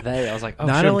I say they? I was like,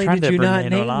 not only did you not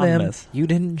name them, you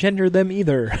didn't gender them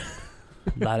either.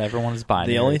 Not everyone is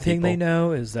binary. The only thing they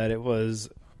know is that it was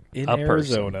in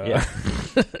Arizona.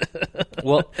 Yeah.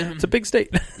 Well, it's a big state.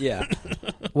 Yeah.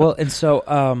 Well, and so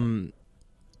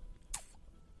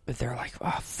they're like,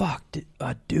 oh, fuck,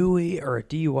 a Dewey or a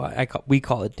DUI. We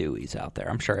call it Deweys out there.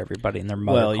 I'm sure everybody in their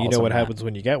mother Well, you calls know them what that. happens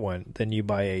when you get one. Then you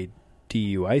buy a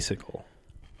DUI-cycle.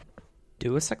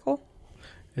 Dewicycle?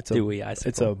 It's Dewey-icicle.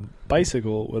 It's a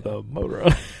bicycle with a motor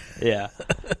on it. Yeah.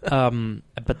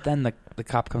 But then the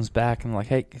cop comes back and like,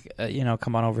 hey,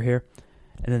 come on over here.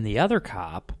 And then the other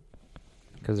cop,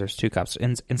 because there's two cops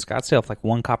in Scottsdale, if like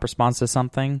one cop responds to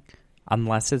something,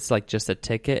 unless it's like just a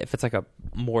ticket, if it's like a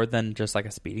more than just like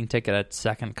a speeding ticket, a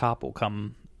second cop will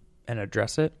come and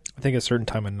address it. I think a certain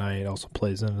time of night also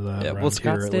plays into that. Yeah, around well,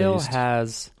 here, at Scottsdale least.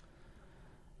 has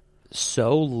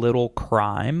so little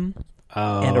crime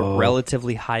and a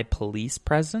relatively high police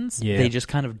presence. Yeah. They just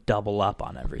kind of double up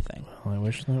on everything. Well, I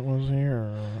wish that was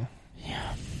here.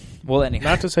 Yeah. Well, anyway.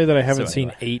 Not to say that I haven't So seen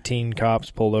anyway. 18 cops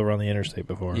pulled over on the interstate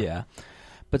before. Yeah.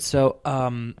 But so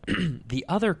the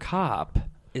other cop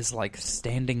is like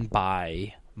standing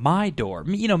by my door,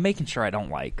 making sure I don't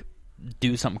like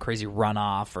do something crazy, run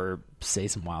off or say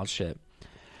some wild shit.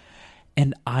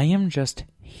 And I am just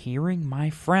hearing my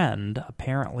friend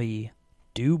apparently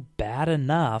do bad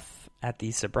enough at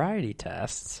these sobriety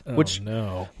tests, Oh, which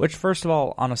no. first of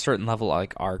all, on a certain level,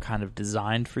 like are kind of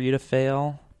designed for you to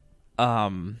fail.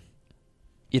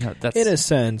 That's In a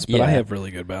sense, but Yeah. I have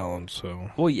really good balance, so...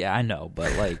 Well, yeah, I know,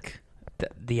 but like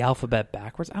the alphabet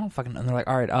backwards, I don't fucking know. And they're like,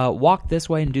 all right, walk this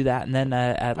way and do that, and then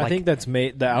at like I think that's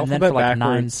made... The and then alphabet for like backwards...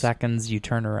 9 seconds you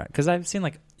turn around, because I've seen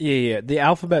like Yeah. The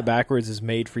alphabet backwards is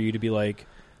made for you to be like,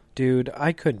 dude,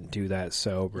 I couldn't do that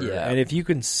sober. Yeah. And if you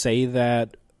can say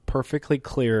that perfectly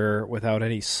clear without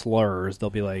any slurs, they'll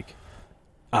be like,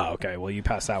 oh, okay, well, you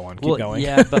passed that one. Keep going.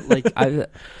 Yeah, but like I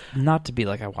not to be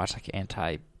like I watch like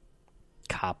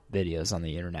anti-cop videos on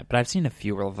the internet, but I've seen a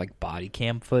few of like body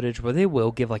cam footage where they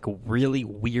will give like really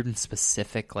weird and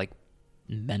specific like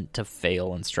meant to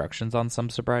fail instructions on some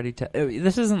sobriety test.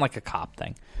 This isn't like a cop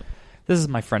thing. This is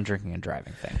my friend drinking and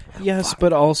driving thing. Yes,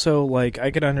 but also, like,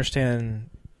 I could understand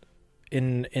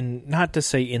in not to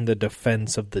say in the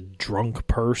defense of the drunk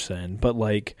person, but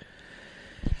like,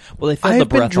 Well, they failed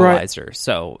the breathalyzer,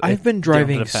 so I've been you don't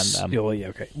driving. have to defend them. Well, yeah,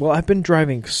 okay. Well, I've been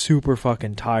driving super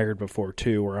fucking tired before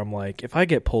too, where I'm like, if I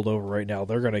get pulled over right now,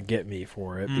 they're gonna get me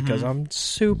for it because I'm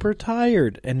super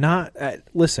tired and not.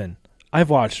 Listen, I've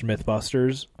watched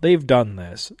MythBusters. They've done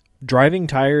this. Driving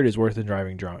tired is worse than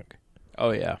driving drunk.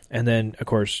 Oh yeah. And then, of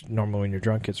course, normally when you're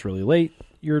drunk, it's really late.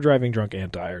 You're driving drunk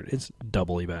and tired. It's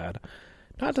doubly bad.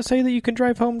 Not to say that you can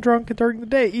drive home drunk during the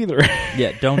day either.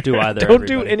 Yeah, don't do either. Don't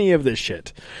do any of this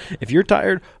shit. If you're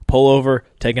tired, pull over,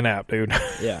 take a nap, dude.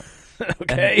 Yeah.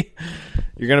 Okay?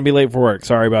 You're going to be late for work.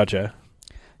 Sorry about you.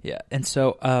 Yeah. And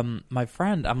so my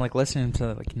friend, I'm like listening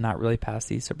to like not really pass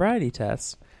these sobriety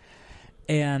tests,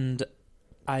 and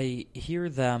I hear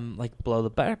them like blow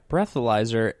the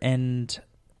breathalyzer, and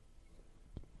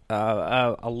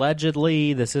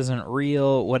allegedly this isn't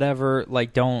real, whatever,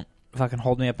 like don't fucking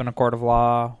hold me up in a court of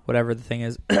law, whatever the thing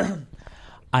is.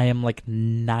 I am like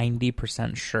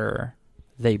 90% sure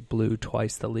they blew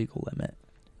twice the legal limit.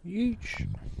 Yeesh.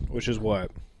 Which is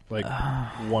what? Like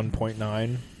 1.9?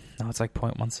 No, it's like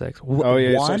 0.16. Oh,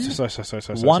 yeah. One? Sorry.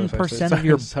 1% of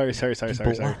your... Sorry.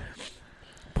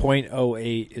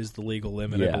 0.08 is the legal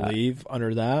limit, I believe,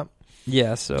 under that.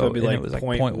 Yeah, so it'd be like it was like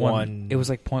 0.1. It was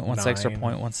like 0.16 or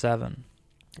 0.17.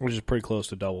 Which is pretty close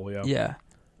to double, yeah. Yeah.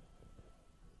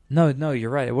 No, you're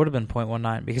right. It would have been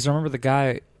 0.19 because I remember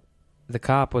the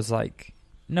cop was like,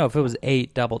 no, if it was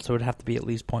 8 doubled, so it would have to be at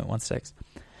least 0.16.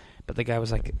 But the guy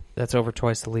was like, that's over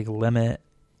twice the legal limit.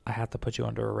 I have to put you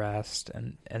under arrest.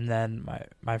 And then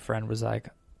my friend was like,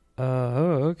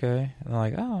 oh, okay. And I'm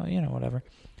like, oh, whatever.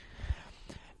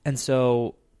 And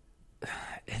so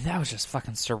and that was just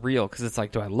fucking surreal because it's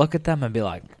like, do I look at them and be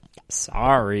like,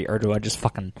 sorry, or do I just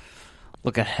fucking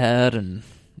look ahead and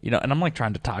and I'm like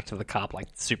trying to talk to the cop like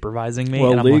supervising me.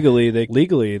 Well, and I'm legally they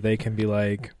can be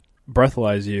like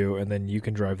breathalyze you and then you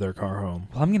can drive their car home.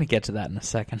 Well, I'm gonna get to that in a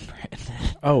second.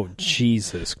 Oh,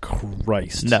 Jesus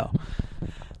Christ! No,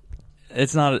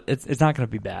 it's not. It's not gonna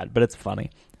be bad, but it's funny.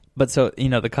 But so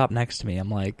the cop next to me, I'm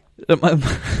like,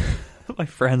 my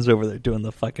friend's over there doing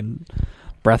the fucking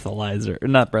breathalyzer, or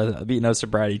not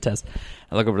sobriety test.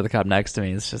 I look over to the cop next to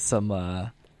me. It's just some.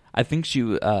 I think she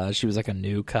was like a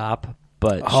new cop.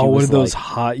 But she one was of those like,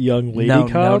 hot young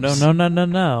lady cops?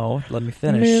 No. Let me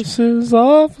finish. Mrs.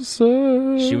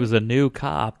 Officer. She was a new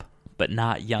cop, but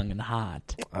not young and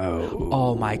hot.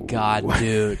 Oh my God,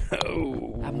 dude.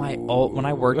 When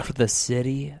I worked for the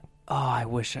city, I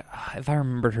wish, if I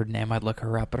remembered her name, I'd look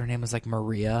her up, but her name was like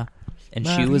Maria, and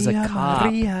she was a cop.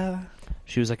 Maria.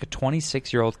 She was like a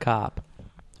 26-year-old cop,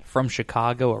 from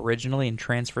Chicago originally and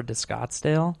transferred to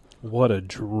Scottsdale. What a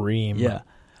dream. Yeah.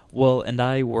 Well, and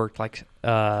I worked like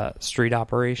street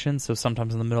operations, so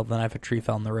sometimes in the middle of the night if a tree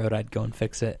fell in the road, I'd go and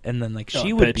fix it. And then like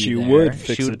she would be there. would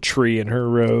fix a tree in her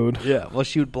road. Yeah. Well,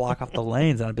 she would block off the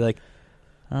lanes, and I'd be like,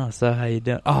 "Oh, so how you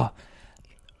doing?" Oh,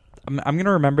 I'm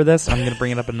gonna remember this. I'm gonna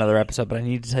bring it up in another episode, but I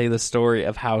need to tell you the story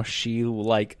of how she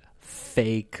like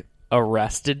fake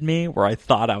arrested me, where I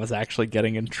thought I was actually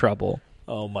getting in trouble.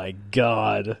 Oh my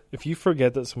god! If you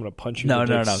forget this, I'm gonna punch you. No.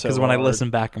 Because when I listen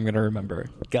back, I'm gonna remember.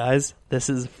 Guys, this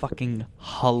is fucking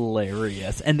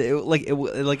hilarious, and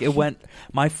it went.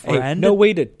 My friend, hey, no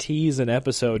way to tease an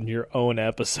episode in your own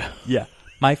episode. Yeah,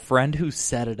 my friend who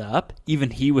set it up, even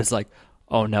he was like,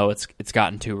 "Oh no, it's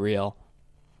gotten too real."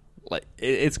 Like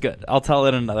it's good. I'll tell it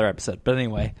in another episode. But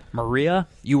anyway, Maria,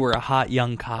 you were a hot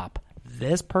young cop.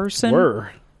 This person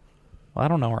Well, I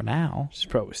don't know her now. She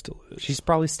probably still is. She's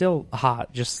probably still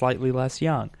hot, just slightly less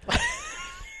young.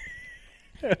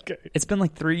 Okay. It's been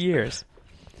like 3 years.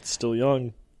 It's still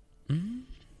young. Mm-hmm.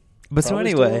 But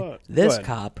Probably so anyway, hot. this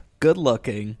cop, good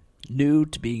looking, new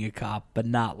to being a cop, but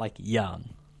not like young.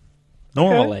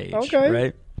 Normal age,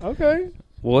 right? Okay.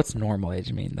 Well, what's normal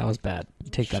age mean? That was bad.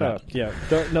 Take that out. Yeah.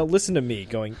 No, listen to me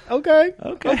going, okay.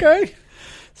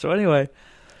 So anyway,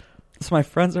 so my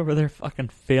friend's over there fucking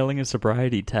failing a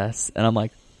sobriety test, and I'm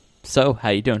like, "So, how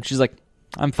you doing?" She's like,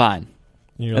 "I'm fine."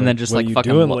 And then just what like are you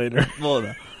fucking doing later? Well,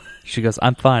 no. She goes,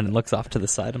 "I'm fine," and looks off to the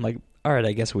side. I'm like, "All right,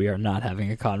 I guess we are not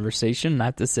having a conversation, and I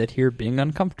have to sit here being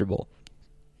uncomfortable."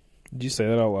 Did you say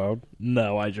that out loud?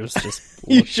 No, I just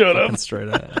You should have. straight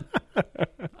ahead.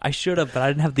 I should have, but I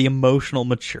didn't have the emotional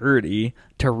maturity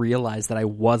to realize that I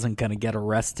wasn't going to get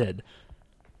arrested.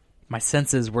 My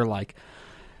senses were like,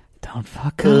 "Don't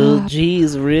fuck up." Oh,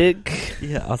 jeez, Rick.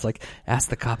 Yeah, I was like, "Ask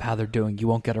the cop how they're doing. You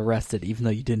won't get arrested, even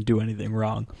though you didn't do anything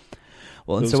wrong."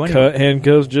 Well, and Those so anyway, cut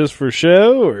handcuffs just for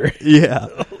show, or yeah.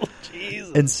 Oh,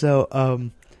 Jesus. And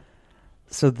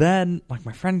so then, like,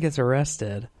 my friend gets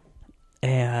arrested,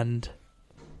 and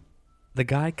the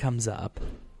guy comes up.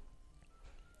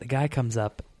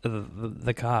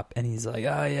 The cop, and he's like,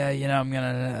 "Oh yeah, I'm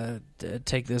gonna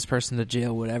take this person to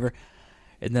jail, whatever."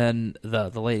 And then the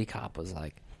lady cop was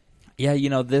like, "Yeah,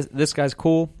 this guy's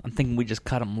cool. I'm thinking we just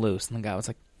cut him loose." And the guy was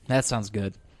like, "That sounds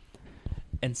good."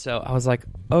 And so I was like,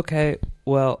 "Okay,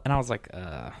 well," and I was like,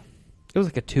 it was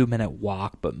like a 2-minute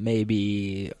walk, but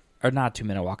maybe, or not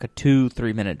 2-minute walk, a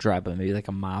 2-3 minute drive, but maybe like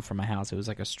a mile from my house. It was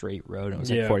like a straight road, and it was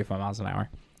like 45 miles an hour.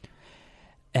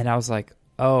 And I was like,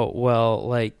 "Oh, well,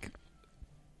 like,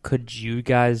 could you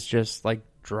guys just like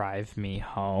drive me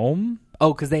home?"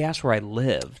 Oh, because they asked where I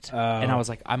lived, and I was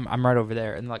like, "I'm right over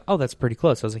there." And they're like, "Oh, that's pretty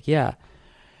close." I was like, "Yeah."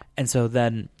 And so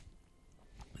then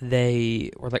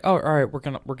they were like, "Oh, all right, we're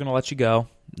gonna let you go,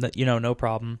 no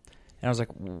problem." And I was like,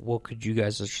 "Well, could you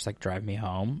guys just like drive me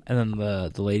home?" And then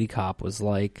the lady cop was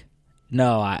like,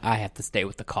 "No, I have to stay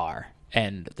with the car,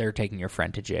 and they're taking your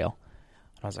friend to jail."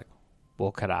 And I was like,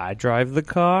 "Well, could I drive the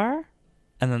car?"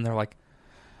 And then they're like,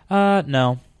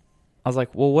 "No." I was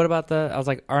like, "Well, what about I was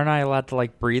like, "Aren't I allowed to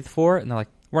like breathe for it?" And they're like,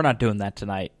 "We're not doing that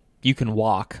tonight. You can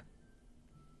walk."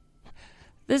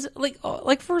 This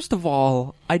like first of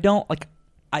all, I don't like.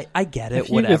 I get it. If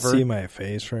you whatever. could see my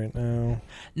face right now.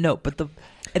 No, but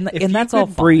and If that's you all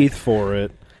could fine. breathe for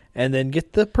it, and then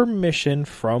get the permission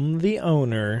from the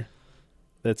owner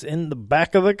that's in the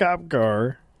back of the cop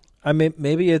car. I mean,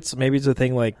 maybe it's a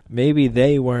thing like maybe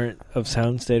they weren't of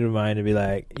sound state of mind to be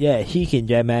like, "Yeah, he can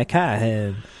drive my car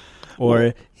home,"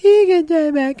 or "He can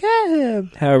drive my car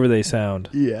home." However they sound.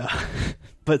 Yeah.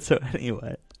 But so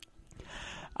anyway,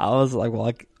 I was like,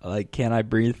 "Well, like, can I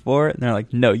breathe for it?" And they're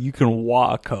like, "No, you can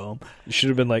walk home." You should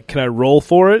have been like, "Can I roll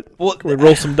for it? Well, can we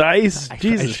roll some dice?" I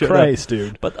Jesus should've. Christ,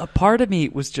 dude. But a part of me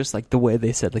was just like the way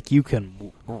they said, like, you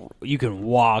can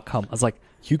walk home. I was like,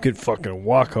 You could fucking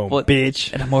walk home, well,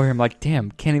 bitch. and I'm over here, I'm like, damn,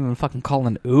 can't even fucking call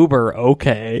an Uber,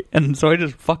 okay. And so I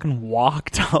just fucking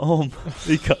walked home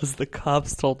because the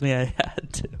cops told me I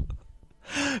had to.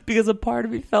 Because a part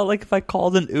of me felt like if I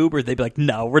called an Uber, they'd be like,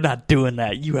 "No, we're not doing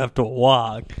that. You have to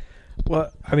walk."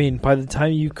 Well, I mean, by the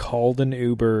time you called an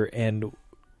Uber and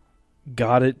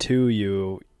got it to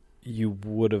you, you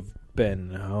would have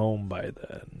been home by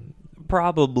then.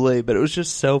 Probably, but it was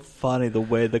just so funny the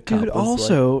way the cop Dude, was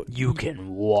also, like, "You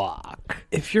can walk."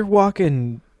 if you're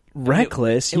walking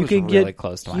reckless, It you was can really get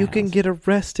close to my you can house. get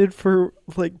arrested for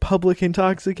like public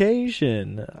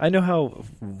intoxication. I know how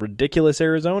ridiculous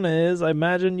Arizona is. I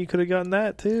imagine you could have gotten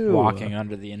that too. Walking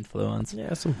under the influence.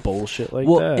 Yeah, some bullshit like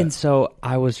Well, that. and so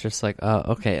I was just like,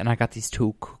 "Oh, okay." And I got these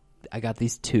two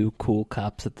cool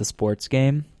cops at the sports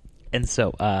game, and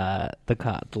so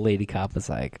the lady cop was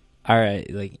like, all right,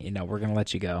 like, we're going to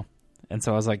let you go. And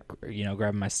so I was like,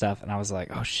 grabbing my stuff, and I was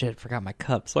like, oh shit, forgot my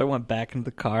cups. So I went back into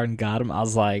the car and got them. I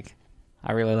was like,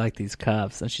 I really like these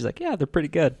cups. And she's like, yeah, they're pretty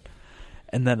good.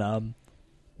 And then,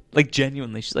 like,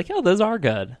 genuinely, she's like, oh, those are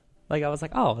good. Like, I was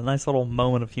like, oh, a nice little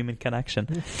moment of human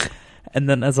connection. And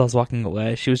then as I was walking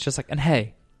away, she was just like, and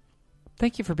hey,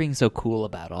 thank you for being so cool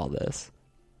about all this.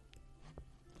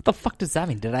 What the fuck does that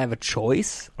mean? Did I have a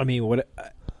choice? I mean, what?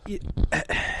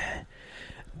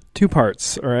 Two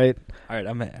parts, all right? All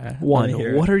right,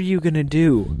 One, what are you going to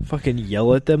do? Fucking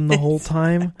yell at them the whole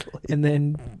time? And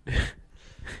then...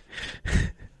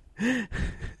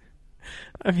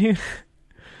 I mean...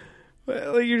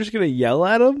 Like, you're just going to yell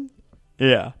at them?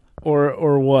 Yeah.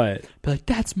 Or what? Be like,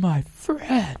 that's my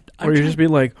friend. Or you're just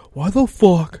being like, why the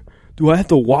fuck do I have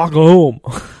to walk home?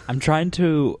 I'm trying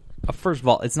to... first of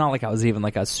all, it's not like I was even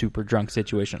like a super drunk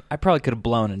situation. I probably could have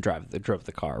blown and drove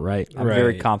the car, right? I'm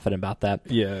very confident about that.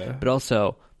 Yeah. But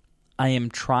also, I am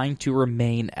trying to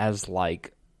remain as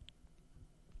like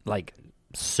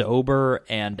sober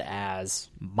and as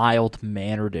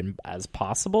mild-mannered as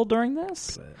possible during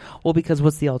this. Well, because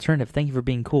what's the alternative? Thank you for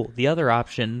being cool. The other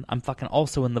option, I'm fucking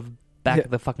also in the back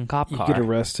of the fucking cop car. You get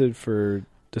arrested for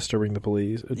disturbing the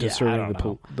police,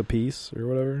 disturbing the peace or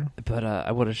whatever. But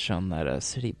I would have shown that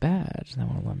city badge. They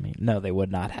won't let me. No, they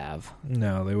would not have.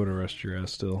 No, they would arrest your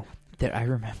ass still. I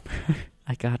remember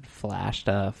I got flashed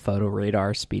a photo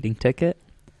radar speeding ticket,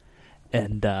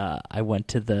 and I went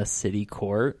to the city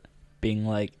court being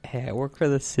like, hey, I work for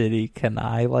the city. Can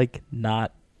I, like,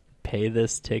 not pay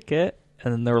this ticket?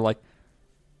 And then they were like,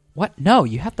 what? No,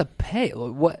 you have to pay.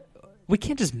 What? We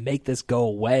can't just make this go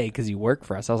away because you work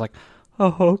for us. I was like,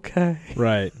 oh, okay.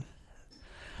 Right.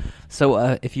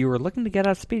 So if you were looking to get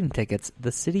out speeding tickets,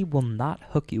 the city will not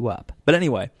hook you up. But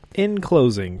anyway. In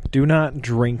closing, do not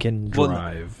drink and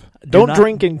drive. Don't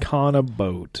drink and con a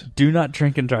boat. Do not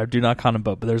drink and drive. Do not con a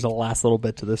boat. But there's a last little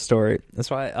bit to this story. That's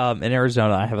why in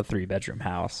Arizona, I have a 3-bedroom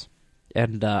house.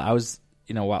 And I was,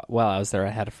 while I was there, I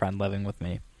had a friend living with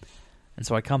me. And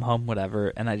so I come home,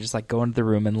 whatever, and I just like go into the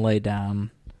room and lay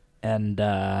down and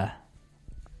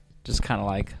just kind of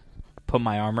like put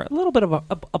my arm, a little bit of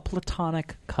a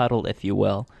platonic cuddle, if you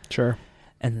will. Sure.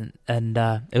 And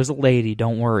it was a lady.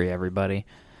 Don't worry, everybody.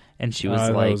 And she was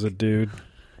like, it was a dude.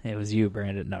 It was you,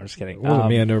 Brandon. No, I'm just kidding. It wasn't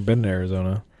me. I've never been to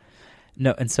Arizona.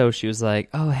 No, and so she was like,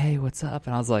 oh, hey, what's up?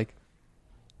 And I was like,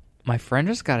 my friend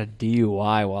just got a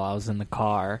DUI while I was in the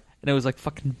car. And it was like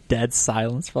fucking dead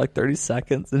silence for like 30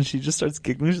 seconds. And she just starts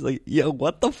giggling. She's like, yo,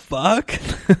 what the fuck?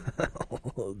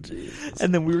 Oh, Jesus.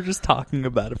 And then we were just talking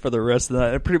about it for the rest of the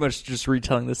night. I'm pretty much just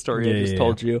retelling the story I just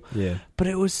told you. Yeah. But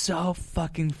it was so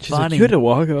fucking She's funny. Like, you had to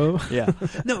walk home. Yeah.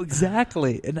 No,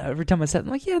 exactly. And every time I said,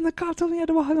 I'm like, yeah, and the cop told me I had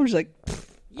to walk home. She's like,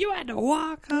 you had to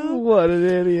walk home. What an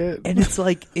idiot. And it's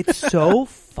like, it's so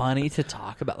funny to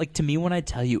talk about. Like, to me, when I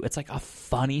tell you, it's like a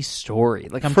funny story.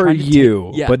 Like, I'm for trying to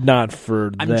you, but not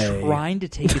for I'm trying to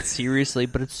take it seriously,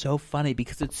 but it's so funny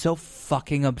because it's so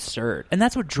fucking absurd. And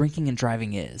that's what drinking and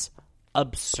driving is.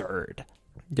 Absurd.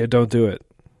 Yeah, don't do it.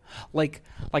 Like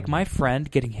my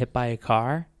friend getting hit by a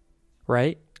car,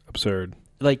 right? Absurd.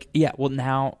 Like, yeah, well,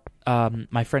 now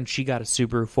my friend, she got a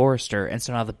Subaru Forester, and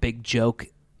so now the big joke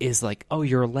is like, oh,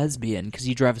 you're a lesbian because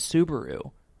you drive a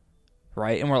Subaru,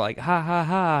 right? And we're like, ha, ha,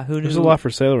 ha, who knew? There's a lot for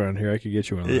sale around here. I could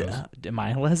get you one of those. Yeah. Am I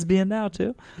a lesbian now,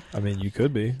 too? I mean, you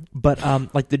could be. But,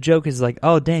 like, the joke is like,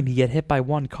 oh, damn, you get hit by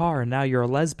one car, and now you're a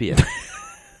lesbian.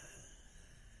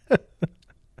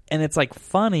 And it's, like,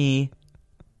 funny,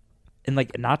 and,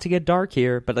 like, not to get dark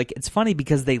here, but, like, it's funny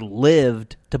because they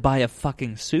lived to buy a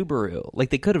fucking Subaru.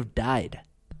 Like, they could have died.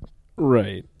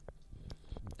 Right.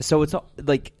 So it's,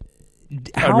 like...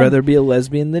 I'd rather be a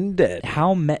lesbian than dead.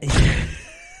 How many...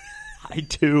 I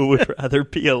too would rather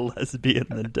be a lesbian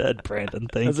than dead, Brandon.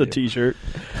 Thank you. That's a t-shirt.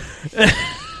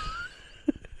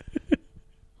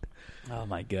 Oh,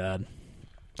 my God.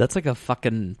 That's like a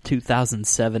fucking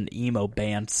 2007 emo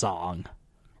band song.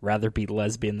 Rather be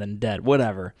lesbian than dead.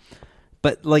 Whatever.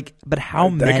 But how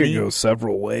many... That could go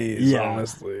several ways,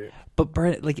 honestly.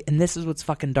 But, like, and this is what's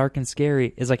fucking dark and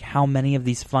scary, is like how many of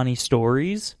these funny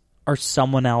stories are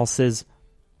someone else's,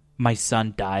 my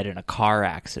son died in a car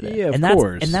accident. Yeah, of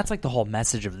course. And that's like the whole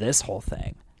message of this whole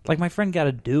thing. Like, my friend got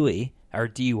a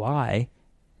DUI.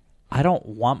 I don't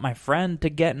want my friend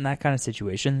to get in that kind of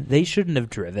situation. They shouldn't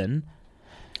have driven.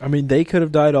 I mean, they could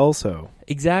have died also.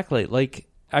 Exactly. Like,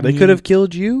 they could have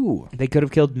killed you. They could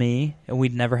have killed me, and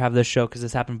we'd never have this show because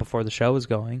this happened before the show was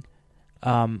going.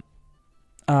 But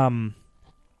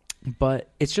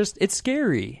it's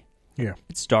scary. Yeah.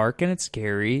 It's dark and it's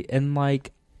scary, and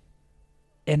like,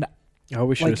 and Oh,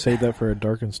 we should have saved that for a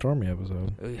dark and stormy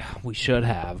episode. We should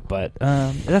have, but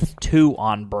that's too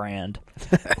on brand.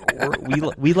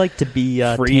 we like to be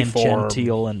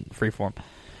tangential and freeform.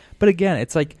 But again,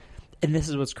 it's like, and this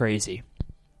is what's crazy.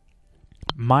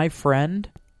 My friend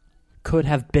could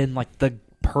have been like the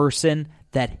person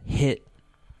that hit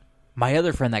my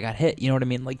other friend that got hit. You know what I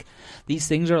mean? Like, these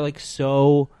things are like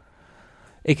so...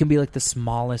 It can be like the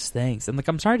smallest things. And like,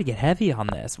 I'm sorry to get heavy on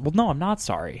this. Well, no, I'm not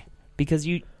sorry. Because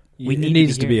it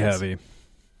needs to be heavy.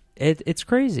 It's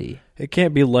crazy. It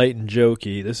can't be light and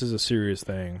jokey. This is a serious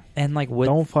thing. And like,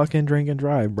 don't fucking drink and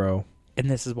drive, bro. And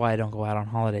this is why I don't go out on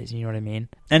holidays. You know what I mean?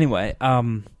 Anyway,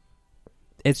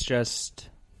 it's just...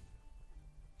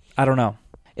 I don't know.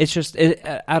 It's just...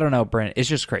 I don't know, Brent. It's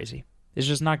just crazy. It's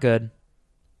just not good.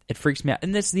 It freaks me out.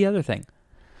 And this is the other thing.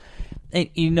 And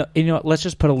you know what? Let's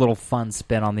just put a little fun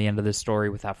spin on the end of this story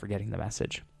without forgetting the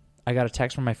message. I got a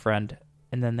text from my friend,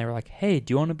 and then they were like, hey,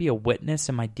 do you want to be a witness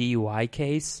in my DUI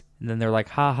case? And then they're like,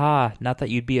 ha, not that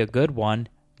you'd be a good one.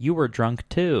 You were drunk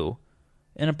too.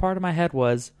 And a part of my head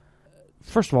was,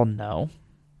 first of all, no.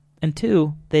 And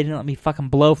 2, they didn't let me fucking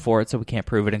blow for it, so we can't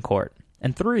prove it in court.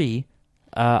 And 3,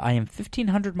 I am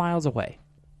 1,500 miles away.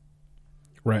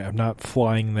 Right, I'm not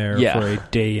flying there for a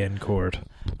day in court.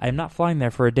 I am not flying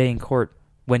there for a day in court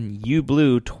when you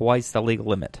blew twice the legal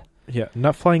limit. Yeah,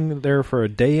 not flying there for a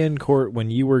day in court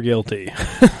when you were guilty.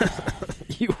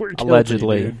 You were guilty,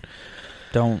 allegedly. Dude.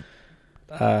 Don't.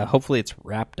 Hopefully it's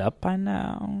wrapped up by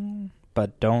now.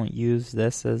 But don't use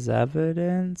this as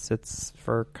evidence. It's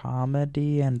for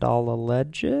comedy and all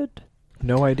alleged.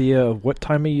 No idea of what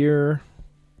time of year.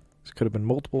 This could have been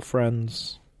multiple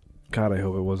friends. God, I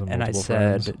hope it wasn't multiple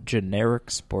friends. And I said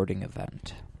generic sporting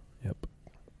event. Yep.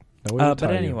 No,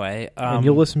 but anyway... and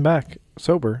you'll listen back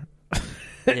sober.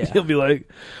 Yeah. You'll be like,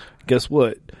 guess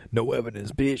what? No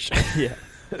evidence, bitch. Yeah.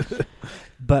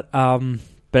 But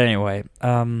anyway,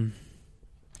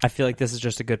 I feel like this is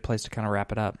just a good place to kind of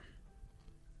wrap it up.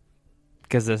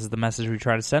 Because this is the message we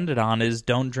try to send it on is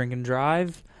don't drink and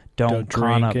drive. Don't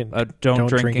drink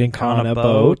and con a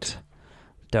boat.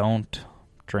 Don't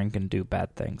drink and do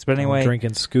bad things. But anyway, don't drink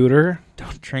and scooter.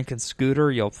 Don't drink and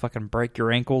scooter. You'll fucking break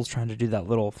your ankles trying to do that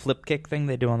little flip kick thing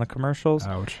they do on the commercials.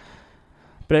 Ouch.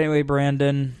 But anyway,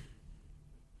 Brandon,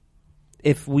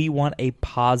 if we want a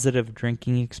positive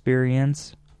drinking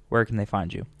experience, where can they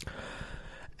find you?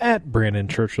 At Brandon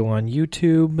Churchill on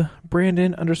YouTube,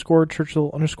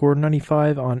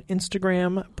 Brandon_Churchill_95 on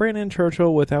Instagram, Brandon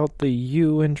Churchill without the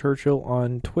U in Churchill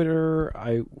on Twitter.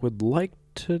 I would like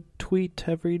to tweet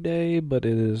every day, but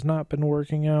it has not been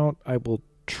working out. I will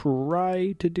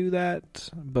try to do that,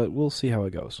 but we'll see how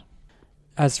it goes.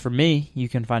 As for me, you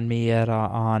can find me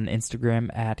on Instagram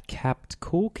at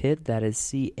CaptCoolKid. That is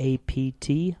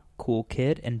CAPT Cool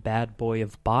Kid and Bad Boy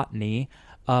of Botany.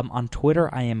 On Twitter,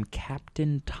 I am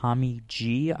Captain Tommy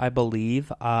G, I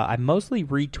believe. I mostly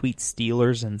retweet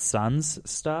Steelers and Suns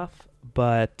stuff,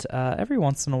 but every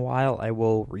once in a while I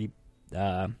will retweet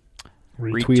a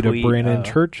Brandon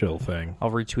Churchill thing.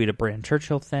 I'll retweet a Brandon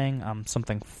Churchill thing,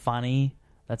 something funny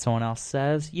that someone else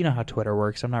says. You know how Twitter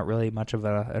works. I'm not really much of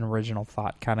an original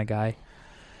thought kind of guy.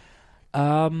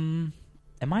 Am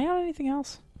I on anything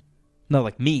else? No,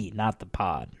 like me, not the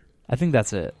pod. I think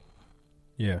that's it.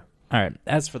 Yeah. All right.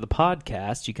 As for the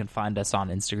podcast, you can find us on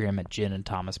Instagram at Gin and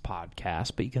Thomas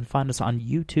Podcast, but you can find us on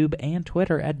YouTube and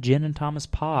Twitter at Gin and Thomas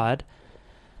Pod.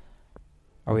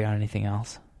 Are we on anything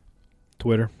else?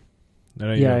 Twitter. I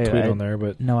know you don't tweet on there,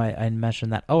 but... No, I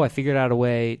mentioned that. Oh, I figured out a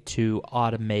way to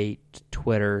automate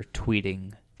Twitter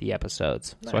tweeting the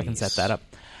episodes, so I can set that up.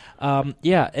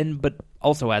 But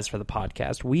also as for the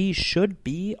podcast, we should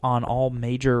be on all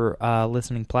major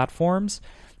listening platforms.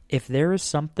 If there is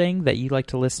something that you'd like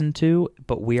to listen to,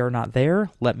 but we are not there,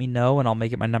 let me know, and I'll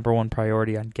make it my number one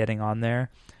priority on getting on there.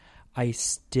 I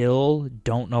still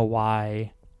don't know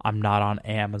why I'm not on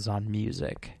Amazon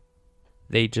Music.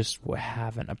 They just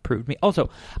haven't approved me. Also,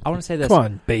 I want to say this. Come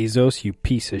on, Bezos, you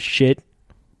piece of shit.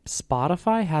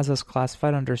 Spotify has us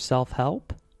classified under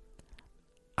self-help.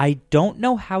 I don't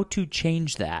know how to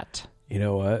change that. You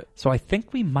know what? So I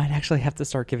think we might actually have to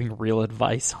start giving real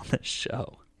advice on this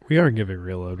show. We are giving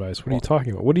real advice. What are you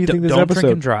talking about? What do you think this don't episode?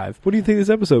 Drink and drive. What do you think this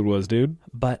episode was, dude?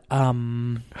 But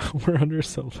we're under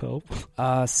self-help.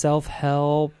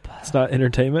 Self-help. It's not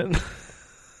entertainment.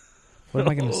 What am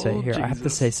I going to say here? Jesus. I have to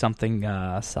say something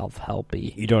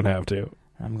self-helpy. You don't have to.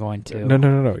 I'm going to.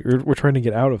 No. We're trying to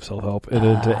get out of self-help and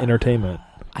into entertainment.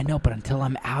 I know, but until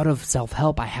I'm out of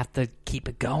self-help, I have to keep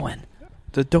it going.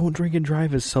 The don't drink and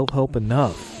drive is self-help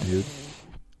enough, dude.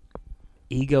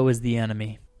 Ego is the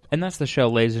enemy. And that's the show,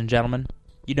 ladies and gentlemen.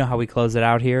 You know how we close it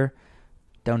out here.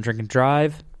 Don't drink and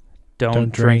drive.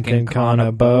 Don't drink on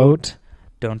a boat.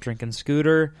 Don't drink in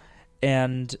scooter.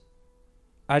 And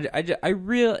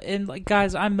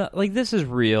guys, I'm like, this is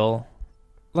real.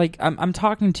 Like, I'm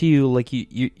talking to you like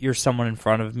you're someone in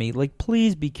front of me. Like,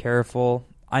 please be careful.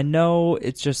 I know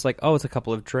it's just like, oh, it's a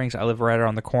couple of drinks. I live right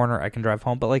around the corner. I can drive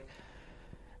home. But like,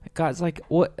 guys, like,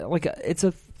 what? Like, it's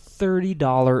a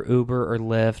 $30 Uber or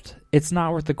Lyft. It's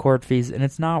not worth the court fees, and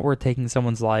it's not worth taking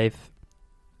someone's life.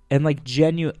 And like,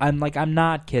 I'm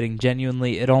not kidding.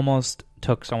 Genuinely, it almost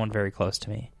took someone very close to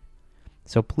me.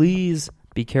 So please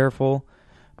be careful.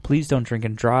 Please don't drink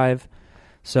and drive.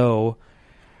 So,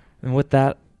 and with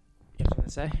that, you have something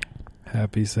to say?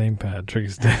 Happy St.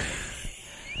 Patrick's Day.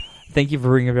 Thank you for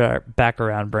bringing it back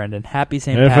around, Brendan. Happy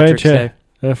St. Patrick's Day.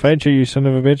 I'll fight you, you son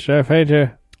of a bitch. I'll fight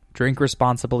you. Drink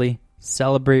responsibly.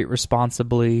 Celebrate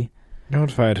responsibly.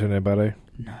 Don't fight anybody.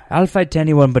 I'll fight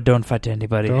anyone, but don't fight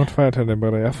anybody. Don't fight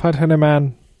anybody. I'll fight any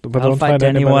man, but I'll don't fight fight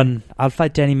anyone. anybody. I'll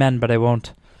fight any man, but I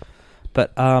won't.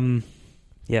 But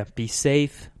yeah. Be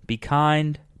safe. Be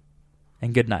kind.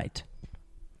 And good night.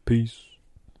 Peace.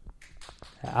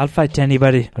 I'll fight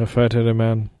anybody. I'll fight any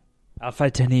man. I'll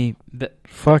fight any.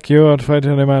 Fuck you. I'll fight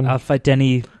any man. I'll fight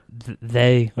any.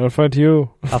 They. I'll fight you.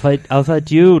 I'll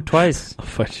fight you twice. I'll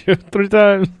fight you 3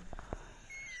 times.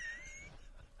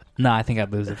 No, I think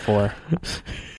I'd lose at 4.